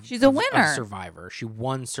winner of Survivor. She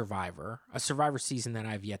won Survivor, a Survivor season that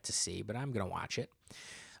I've yet to see, but I'm going to watch it.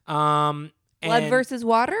 Blood versus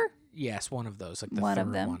Water? Yes, one of those, like the one third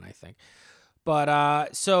of them. one, I think.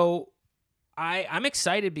 But so I'm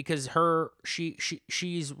excited because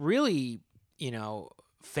she's really,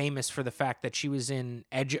 famous for the fact that she was on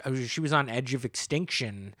Edge of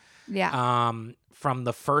Extinction. Yeah. From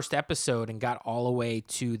the first episode and got all the way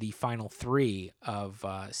to the final 3 of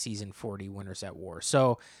season 40 Winners at War.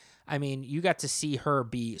 So, I mean, you got to see her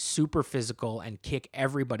be super physical and kick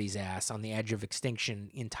everybody's ass on the Edge of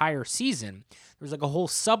Extinction entire season. There was like a whole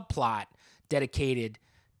subplot dedicated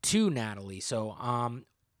to Natalie. So,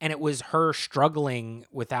 and it was her struggling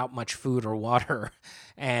without much food or water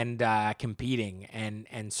and competing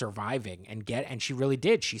and surviving and she really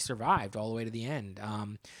did. She survived all the way to the end.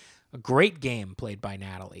 A great game played by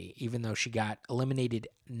Natalie, even though she got eliminated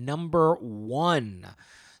number 1.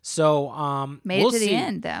 So made it to the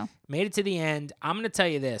end, though. Made it to the end. I'm going to tell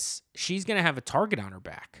you this. She's going to have a target on her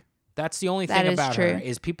back. That's the only thing That is about true. her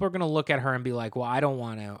is people are going to look at her and be like, well, I don't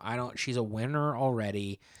want to. She's a winner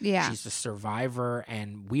already. Yeah. She's a survivor,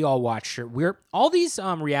 and we all watched her. All these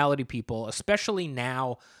reality people, especially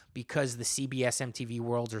now because the CBS MTV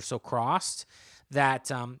worlds are so crossed, that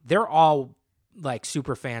they're all like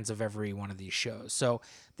super fans of every one of these shows. So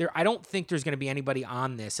I don't think there's going to be anybody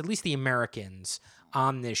on this, at least the Americans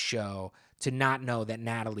on this show, to not know that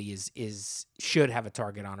Natalie should have a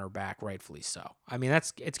target on her back, rightfully so. I mean,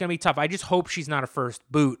 it's going to be tough. I just hope she's not a first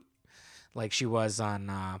boot like she was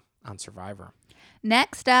on Survivor.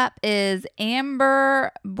 Next up is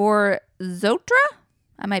Amber Borzotra.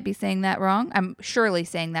 I might be saying that wrong. I'm surely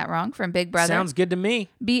saying that wrong, from Big Brother. Sounds good to me.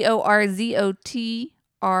 Borzotra.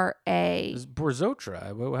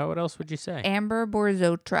 Borzotra. What else would you say? Amber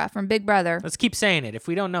Borzotra from Big Brother. Let's keep saying it. If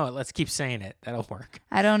we don't know it, let's keep saying it. That'll work.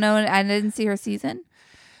 I don't know. I didn't see her season.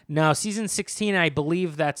 No, season 16. I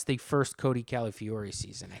believe that's the first Cody Calafiore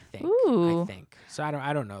season. I think. Ooh. I think. So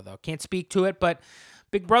I don't know though. Can't speak to it. But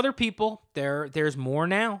Big Brother people, there's more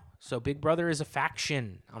now. So Big Brother is a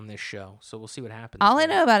faction on this show. So we'll see what happens. All I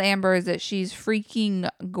know about Amber is that she's freaking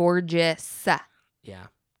gorgeous. Yeah.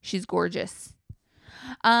 She's gorgeous.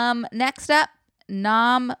 Next up,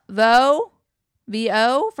 Nam Vo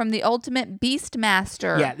VO from the Ultimate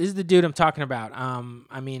Beastmaster. Yeah, this is the dude I'm talking about.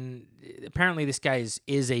 I mean, apparently this guy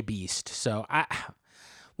is a beast. So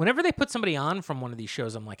whenever they put somebody on from one of these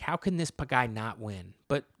shows, I'm like, how can this guy not win?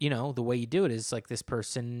 But the way you do it is like this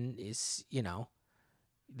person is,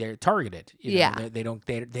 they're targeted. Yeah. They don't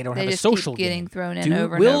have They a just social keep getting game. thrown in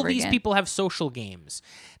over and Will over these again. people have social games?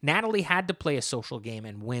 Natalie had to play a social game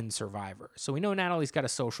and win Survivor. So we know Natalie's got a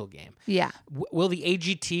social game. Yeah. Will the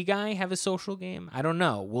AGT guy have a social game? I don't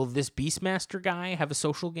know. Will this Beastmaster guy have a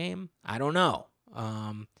social game? I don't know.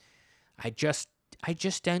 I just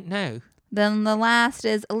don't know. Then the last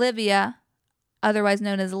is Olivia, otherwise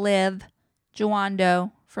known as Liv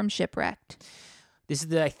Joando from Shipwrecked. This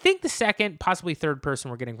is, I think, the second, possibly third person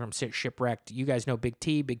we're getting from Shipwrecked. You guys know Big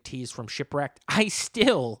T. Big T is from Shipwrecked. I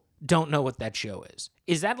still don't know what that show is.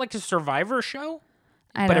 Is that like a Survivor show?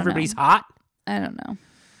 I But don't everybody's know. hot? I don't know.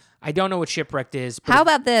 I don't know what Shipwrecked is. But How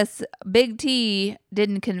about this? Big T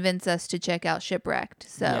didn't convince us to check out Shipwrecked.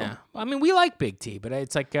 So yeah. I mean, we like Big T, but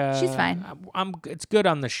it's like She's fine. It's good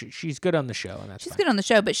on the she's good on the show, and that's she's fine. good on the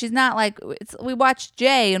show, but she's not like we watched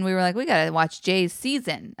Jay and we were like, we gotta watch Jay's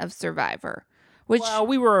season of Survivor. Which Well,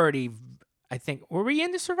 we were already. I think were we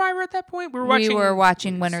into Survivor at that point? We were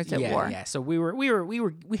watching Winners at War. Yeah, so we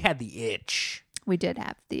had the itch. We did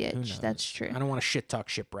have the Who itch. knows? That's true. I don't want to shit talk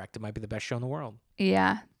Shipwrecked. It might be the best show in the world.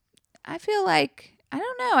 Yeah. I feel like I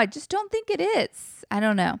don't know. I just don't think it is. I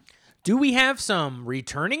don't know. Do we have some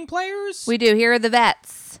returning players? We do. Here are the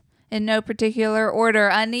vets in no particular order.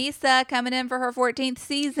 Anissa coming in for her 14th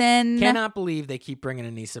season. Cannot believe they keep bringing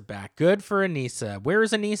Anissa back. Good for Anissa. Where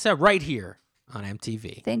is Anissa? Right here on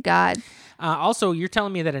MTV. Thank God. Also, you're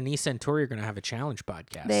telling me that Anissa and Tori are going to have a challenge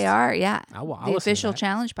podcast. They are, yeah. I'll the listen to official that.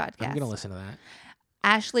 challenge podcast. I'm going to listen to that.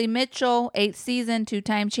 Ashley Mitchell, 8th season,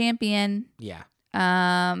 2-time champion. Yeah.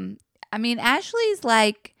 I mean, Ashley's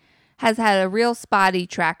has had a real spotty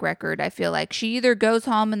track record. I feel like she either goes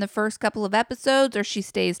home in the first couple of episodes or she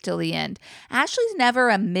stays till the end. Ashley's never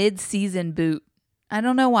a mid-season boot. I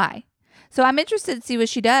don't know why. So I'm interested to see what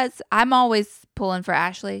she does. I'm always pulling for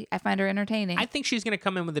Ashley. I find her entertaining. I think she's going to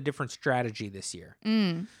come in with a different strategy this year.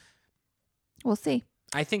 We'll see.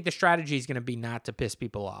 I think the strategy is going to be not to piss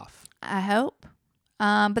people off. I hope.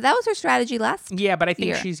 But that was her strategy last. Yeah, but I think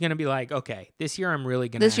year. she's going to be like, okay, this year I'm really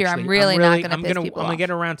going to. This year I'm really not gonna piss people I'm going off. to get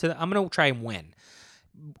around to. I'm going to try and win.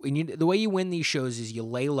 The way you win these shows is you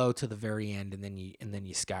lay low to the very end, and then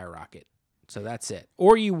you skyrocket. So that's it.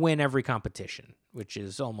 Or you win every competition, which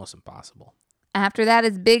is almost impossible. After that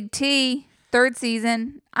is Big T, 3rd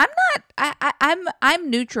season. I'm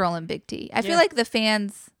neutral in Big T. I feel Yeah. like the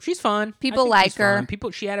fans. She's fun. People I think like she's her.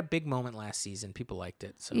 fun. She had a big moment last season. People liked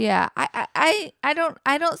it. So. Yeah, I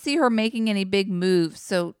don't see her making any big moves.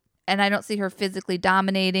 So, and I don't see her physically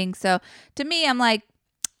dominating. So, to me, I'm like,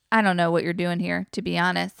 I don't know what you're doing here, to be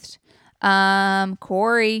honest.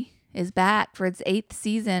 Corey is back for its 8th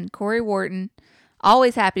season. Corey Wharton,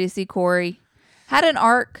 always happy to see Corey. Had an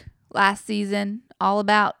arc last season, all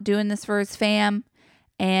about doing this for his fam,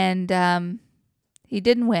 and he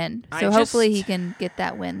didn't win. So hopefully he can get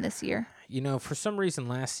that win this year. For some reason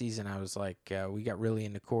last season I was like, we got really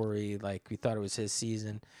into Corey. Like we thought it was his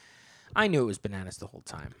season. I knew it was bananas the whole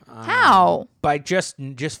time. How? By just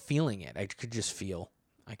feeling it. I could just feel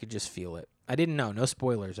it. I didn't know. No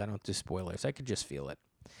spoilers. I don't do spoilers. I could just feel it.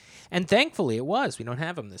 And thankfully it was. We don't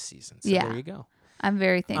have him this season. So Yeah. there you go. I'm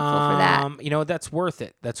very thankful for that. That's worth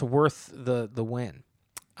it. That's worth the win.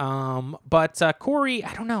 But Corey,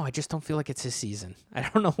 I don't know. I just don't feel like it's his season. I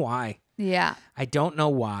don't know why. Yeah. I don't know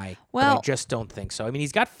why. Well- but I just don't think so. I mean,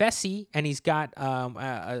 he's got Fessy, and he's got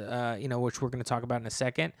which we're going to talk about in a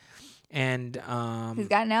second, and He's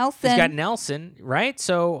got Nelson. He's got Nelson, right?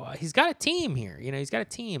 So he's got a team here. He's got a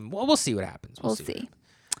team. Well, we'll see what happens. We'll what see. happens.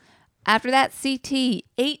 After that, CT,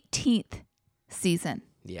 18th season.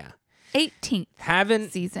 Yeah. 18th.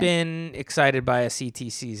 Haven't season. been excited by a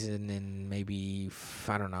CT season in maybe,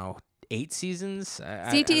 I don't know, 8 seasons.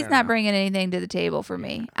 CT's not bringing anything to the table for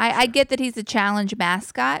me. I get that he's a challenge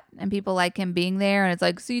mascot and people like him being there and it's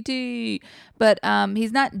like CT, but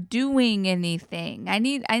he's not doing anything. I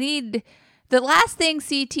need the last thing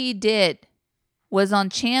CT did was on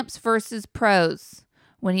Champs versus Pros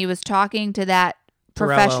when he was talking to that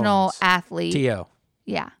Terrell professional Owens. athlete. T.O.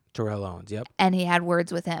 Yeah. Terrell Owens, yep. And he had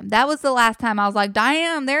words with him. That was the last time I was like,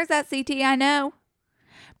 damn, there's that CT I know.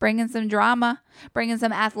 Bringing some drama, bringing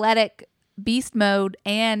some athletic beast mode,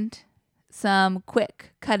 and some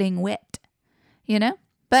quick cutting wit,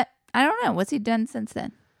 But I don't know. What's he done since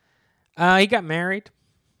then? He got married.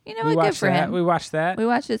 You know We what? Good watched for that. him. We watched that. We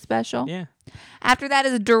watched his special. Yeah. After that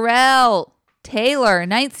is Darrell Taylor,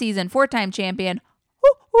 9th season, 4-time champion.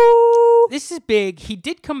 Woo-hoo! This is big. He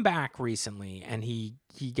did come back recently, and he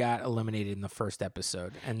got eliminated in the first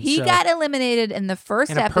episode. And He so, got eliminated in the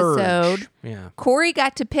first in a purge. episode. Yeah. Corey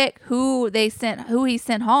got to pick who he sent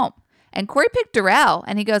home. And Corey picked Darrell,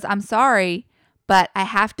 and he goes, I'm sorry, but I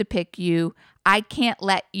have to pick you. I can't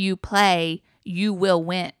let you play. You will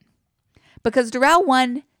win. Because Darrell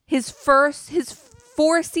won his first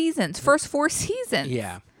 4 seasons.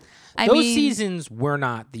 Yeah. I Those mean, seasons were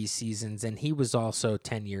not these seasons, and he was also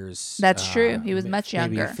 10 years. That's true. He was much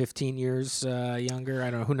younger. Maybe 15 years younger. I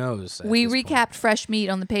don't know. Who knows? We recapped Fresh Meat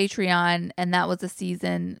on the Patreon, and that was a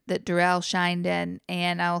season that Darrell shined in.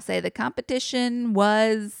 And I'll say the competition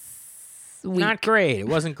was weak. Not great. It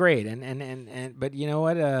wasn't great, and but you know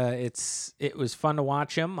what? It was fun to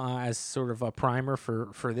watch him as sort of a primer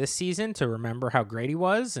for this season to remember how great he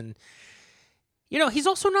was, and he's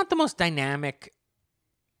also not the most dynamic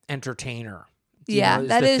entertainer.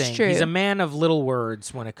 That is true. He's a man of little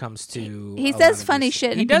words when it comes to. He says funny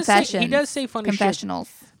shit in confessions. He does say funny confessionals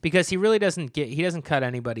shit because he really doesn't cut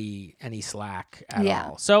anybody any slack at Yeah.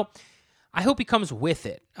 all. So I hope he comes with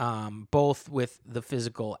it, both with the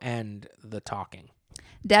physical and the talking.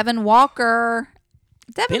 Devin Walker.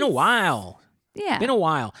 Been a while. Yeah. Been a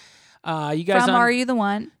while. You guys From on, Are You the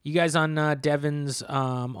One? You guys on Devin's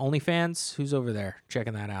OnlyFans? Who's over there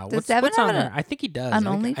checking that out? Does Devin what's on have there? I think he does. an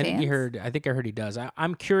I OnlyFans? think I heard he does.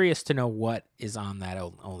 I'm curious to know what is on that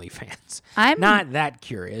OnlyFans. I'm Not that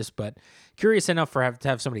curious, but curious enough to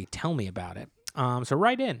have somebody tell me about it. So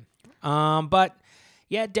write in. But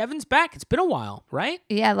yeah, Devin's back. It's been a while, right?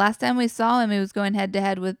 Yeah, last time we saw him, he was going head to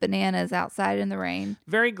head with Bananas outside in the rain.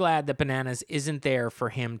 Very glad that Bananas isn't there for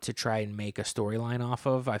him to try and make a storyline off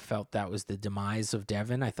of. I felt that was the demise of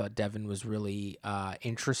Devin. I thought Devin was really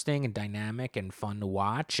interesting and dynamic and fun to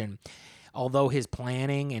watch. And although his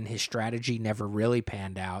planning and his strategy never really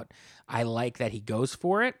panned out, I like that he goes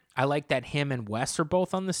for it. I like that him and Wes are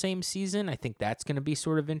both on the same season. I think that's going to be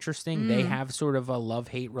sort of interesting. They have sort of a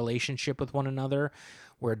love-hate relationship with one another,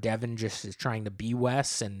 where Devin just is trying to be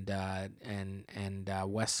Wes, and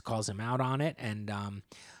Wes calls him out on it. And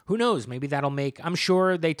who knows? Maybe that'll make. I'm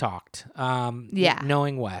sure they talked.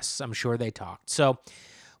 Knowing Wes, I'm sure they talked. So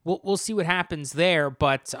we'll see what happens there.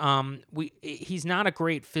 But he's not a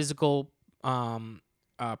great physical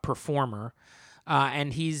performer.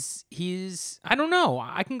 And he's I don't know.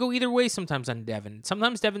 I can go either way sometimes on Devin.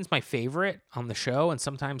 Sometimes Devin's my favorite on the show, and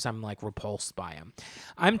sometimes I'm like repulsed by him.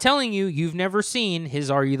 I'm telling you, you've never seen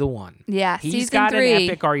his Are You the One? Yeah, he's season got 3. an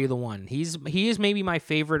epic Are You the One. He is maybe my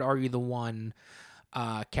favorite Are You the One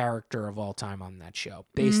character of all time on that show,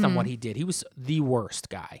 based on what he did. He was the worst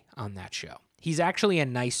guy on that show. He's actually a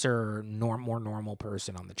nicer, more normal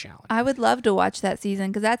person on the challenge. I would love to watch that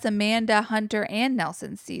season because that's Amanda, Hunter, and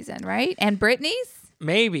Nelson's season, right? And Brittany's?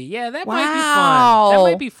 Maybe. Yeah, that Wow. might be fun.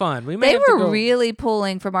 That might be fun. We may They have to were go. really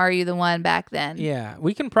pulling from Are You the One back then. Yeah,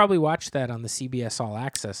 we can probably watch that on the CBS All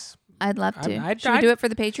Access. I'd love to. I'd- Should we do it for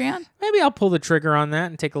the Patreon? Maybe I'll pull the trigger on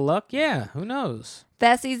that and take a look. Yeah, who knows?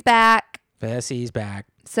 Fessie's back. Fessie's back.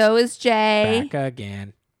 So is Jay. Back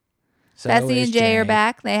again. So Fessy is and Jay are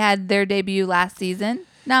back. They had their debut last season.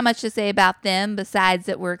 Not much to say about them besides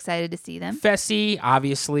that we're excited to see them. Fessy,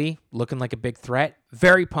 obviously, looking like a big threat.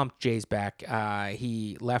 Very pumped Jay's back.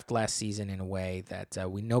 He left last season in a way that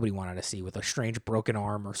nobody wanted to see, with a strange broken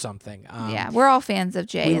arm or something. Yeah, we're all fans of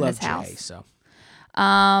Jay we in love this house. Jay, so.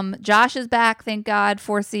 Josh is back, thank God,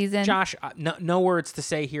 4th season. Josh, no words to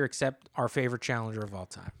say here except our favorite challenger of all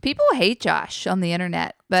time. People hate Josh on the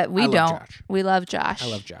internet, but we I love don't. Josh. We love Josh. I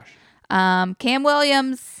love Josh. Cam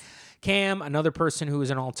Williams. Cam, another person who is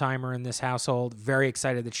an all-timer in this household. Very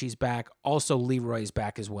excited that she's back. Also, Leroy's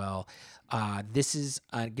back as well. This is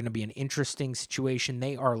going to be an interesting situation.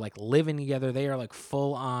 They are like living together. They are like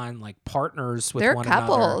full on like partners with They're one a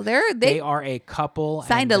couple. another. They are a couple.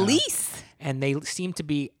 signed and, a lease. And they seem to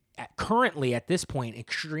be currently at this point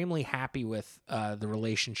extremely happy with the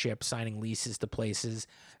relationship, signing leases to places.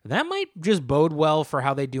 That might just bode well for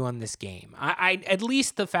how they do on this game. I at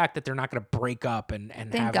least the fact that they're not going to break up and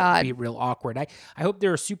have God. it be real awkward. I hope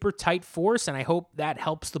they're a super tight force, and I hope that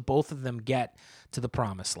helps the both of them get to the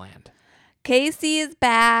promised land. Casey is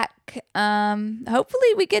back.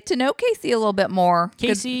 Hopefully we get to know Casey a little bit more.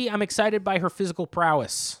 Casey, I'm excited by her physical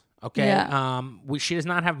prowess. Okay. Yeah. She does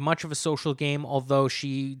not have much of a social game, although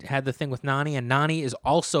she had the thing with Nani, and Nani is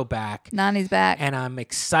also back. Nani's back. And I'm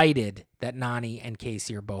excited that Nani and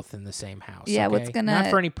Casey are both in the same house. Yeah, okay? what's gonna-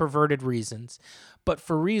 Not for any perverted reasons, but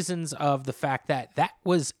for reasons of the fact that that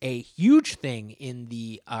was a huge thing in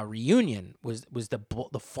the reunion, was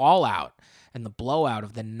the fallout and the blowout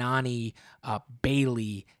of the Nani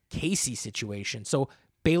Bailey Casey situation. So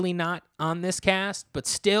Bailey not on this cast, but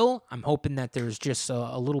still, I'm hoping that there's just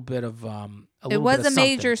a little bit of It was a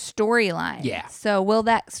major storyline. Yeah. So will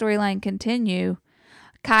that storyline continue?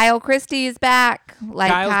 Kyle Christie is back.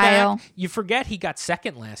 Kyle's Kyle. back. You forget he got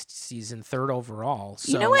second last season, third overall.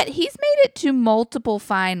 So. You know what? He's made it to multiple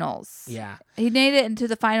finals. Yeah. He made it into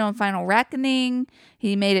the final and Final Reckoning.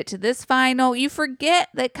 He made it to this final. You forget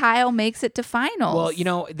that Kyle makes it to finals. Well, you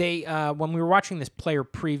know, they when we were watching this player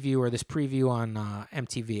preview or this preview on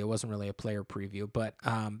MTV, it wasn't really a player preview, but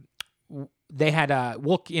they had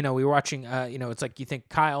we were watching it's like you think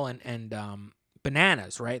Kyle and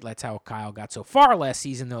Bananas, right? That's how Kyle got so far last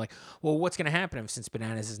season. They're like, well, what's going to happen since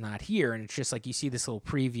Bananas is not here? And it's just like you see this little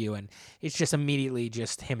preview, and it's just immediately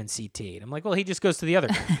just him and CT. And I'm like, well, he just goes to the other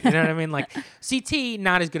guy. You know what I mean? Like CT,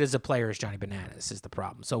 not as good as a player as Johnny Bananas is the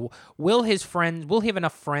problem. So will he have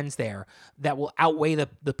enough friends there that will outweigh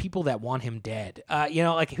the people that want him dead?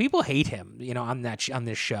 Like people hate him, on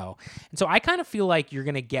this show. And so I kind of feel like you're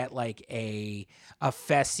going to get like a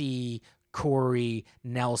Fessy, Corey,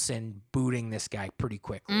 Nelson booting this guy pretty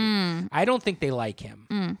quickly. I don't think they like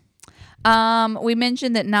him. We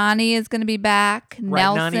mentioned that Nani is going to be back. Right,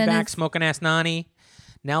 Nelson Nani back, smoking ass Nani.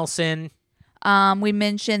 Nelson. We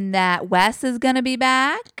mentioned that Wes is going to be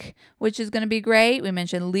back, which is going to be great. We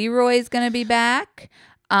mentioned Leroy is going to be back.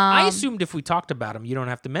 I assumed if we talked about them, you don't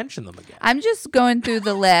have to mention them again. I'm just going through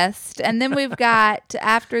the list. And then we've got,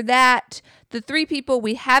 after that, the 3 people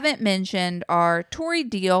we haven't mentioned are Tori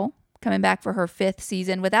Deal, coming back for her 5th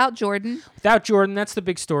season without Jordan. Without Jordan, that's the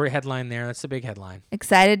big story headline there. That's the big headline.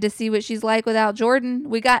 Excited to see what she's like without Jordan.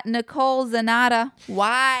 We got Nicole Zanata.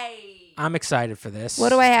 Why? I'm excited for this. What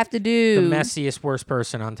do I have to do? The messiest, worst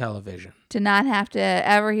person on television. To not have to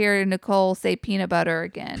ever hear Nicole say peanut butter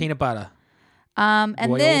again. Peanut butter. And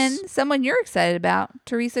Royals. then someone you're excited about,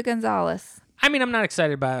 Teresa Gonzalez. I mean, I'm not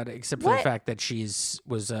excited about it except for the fact that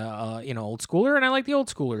was old schooler, and I like the old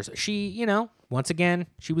schoolers. She, once again,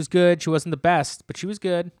 she was good. She wasn't the best, but she was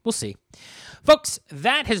good. We'll see. Folks,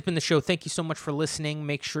 that has been the show. Thank you so much for listening.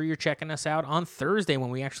 Make sure you're checking us out on Thursday when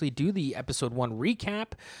we actually do the episode 1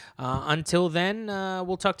 recap. Until then,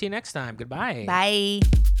 we'll talk to you next time. Goodbye. Bye.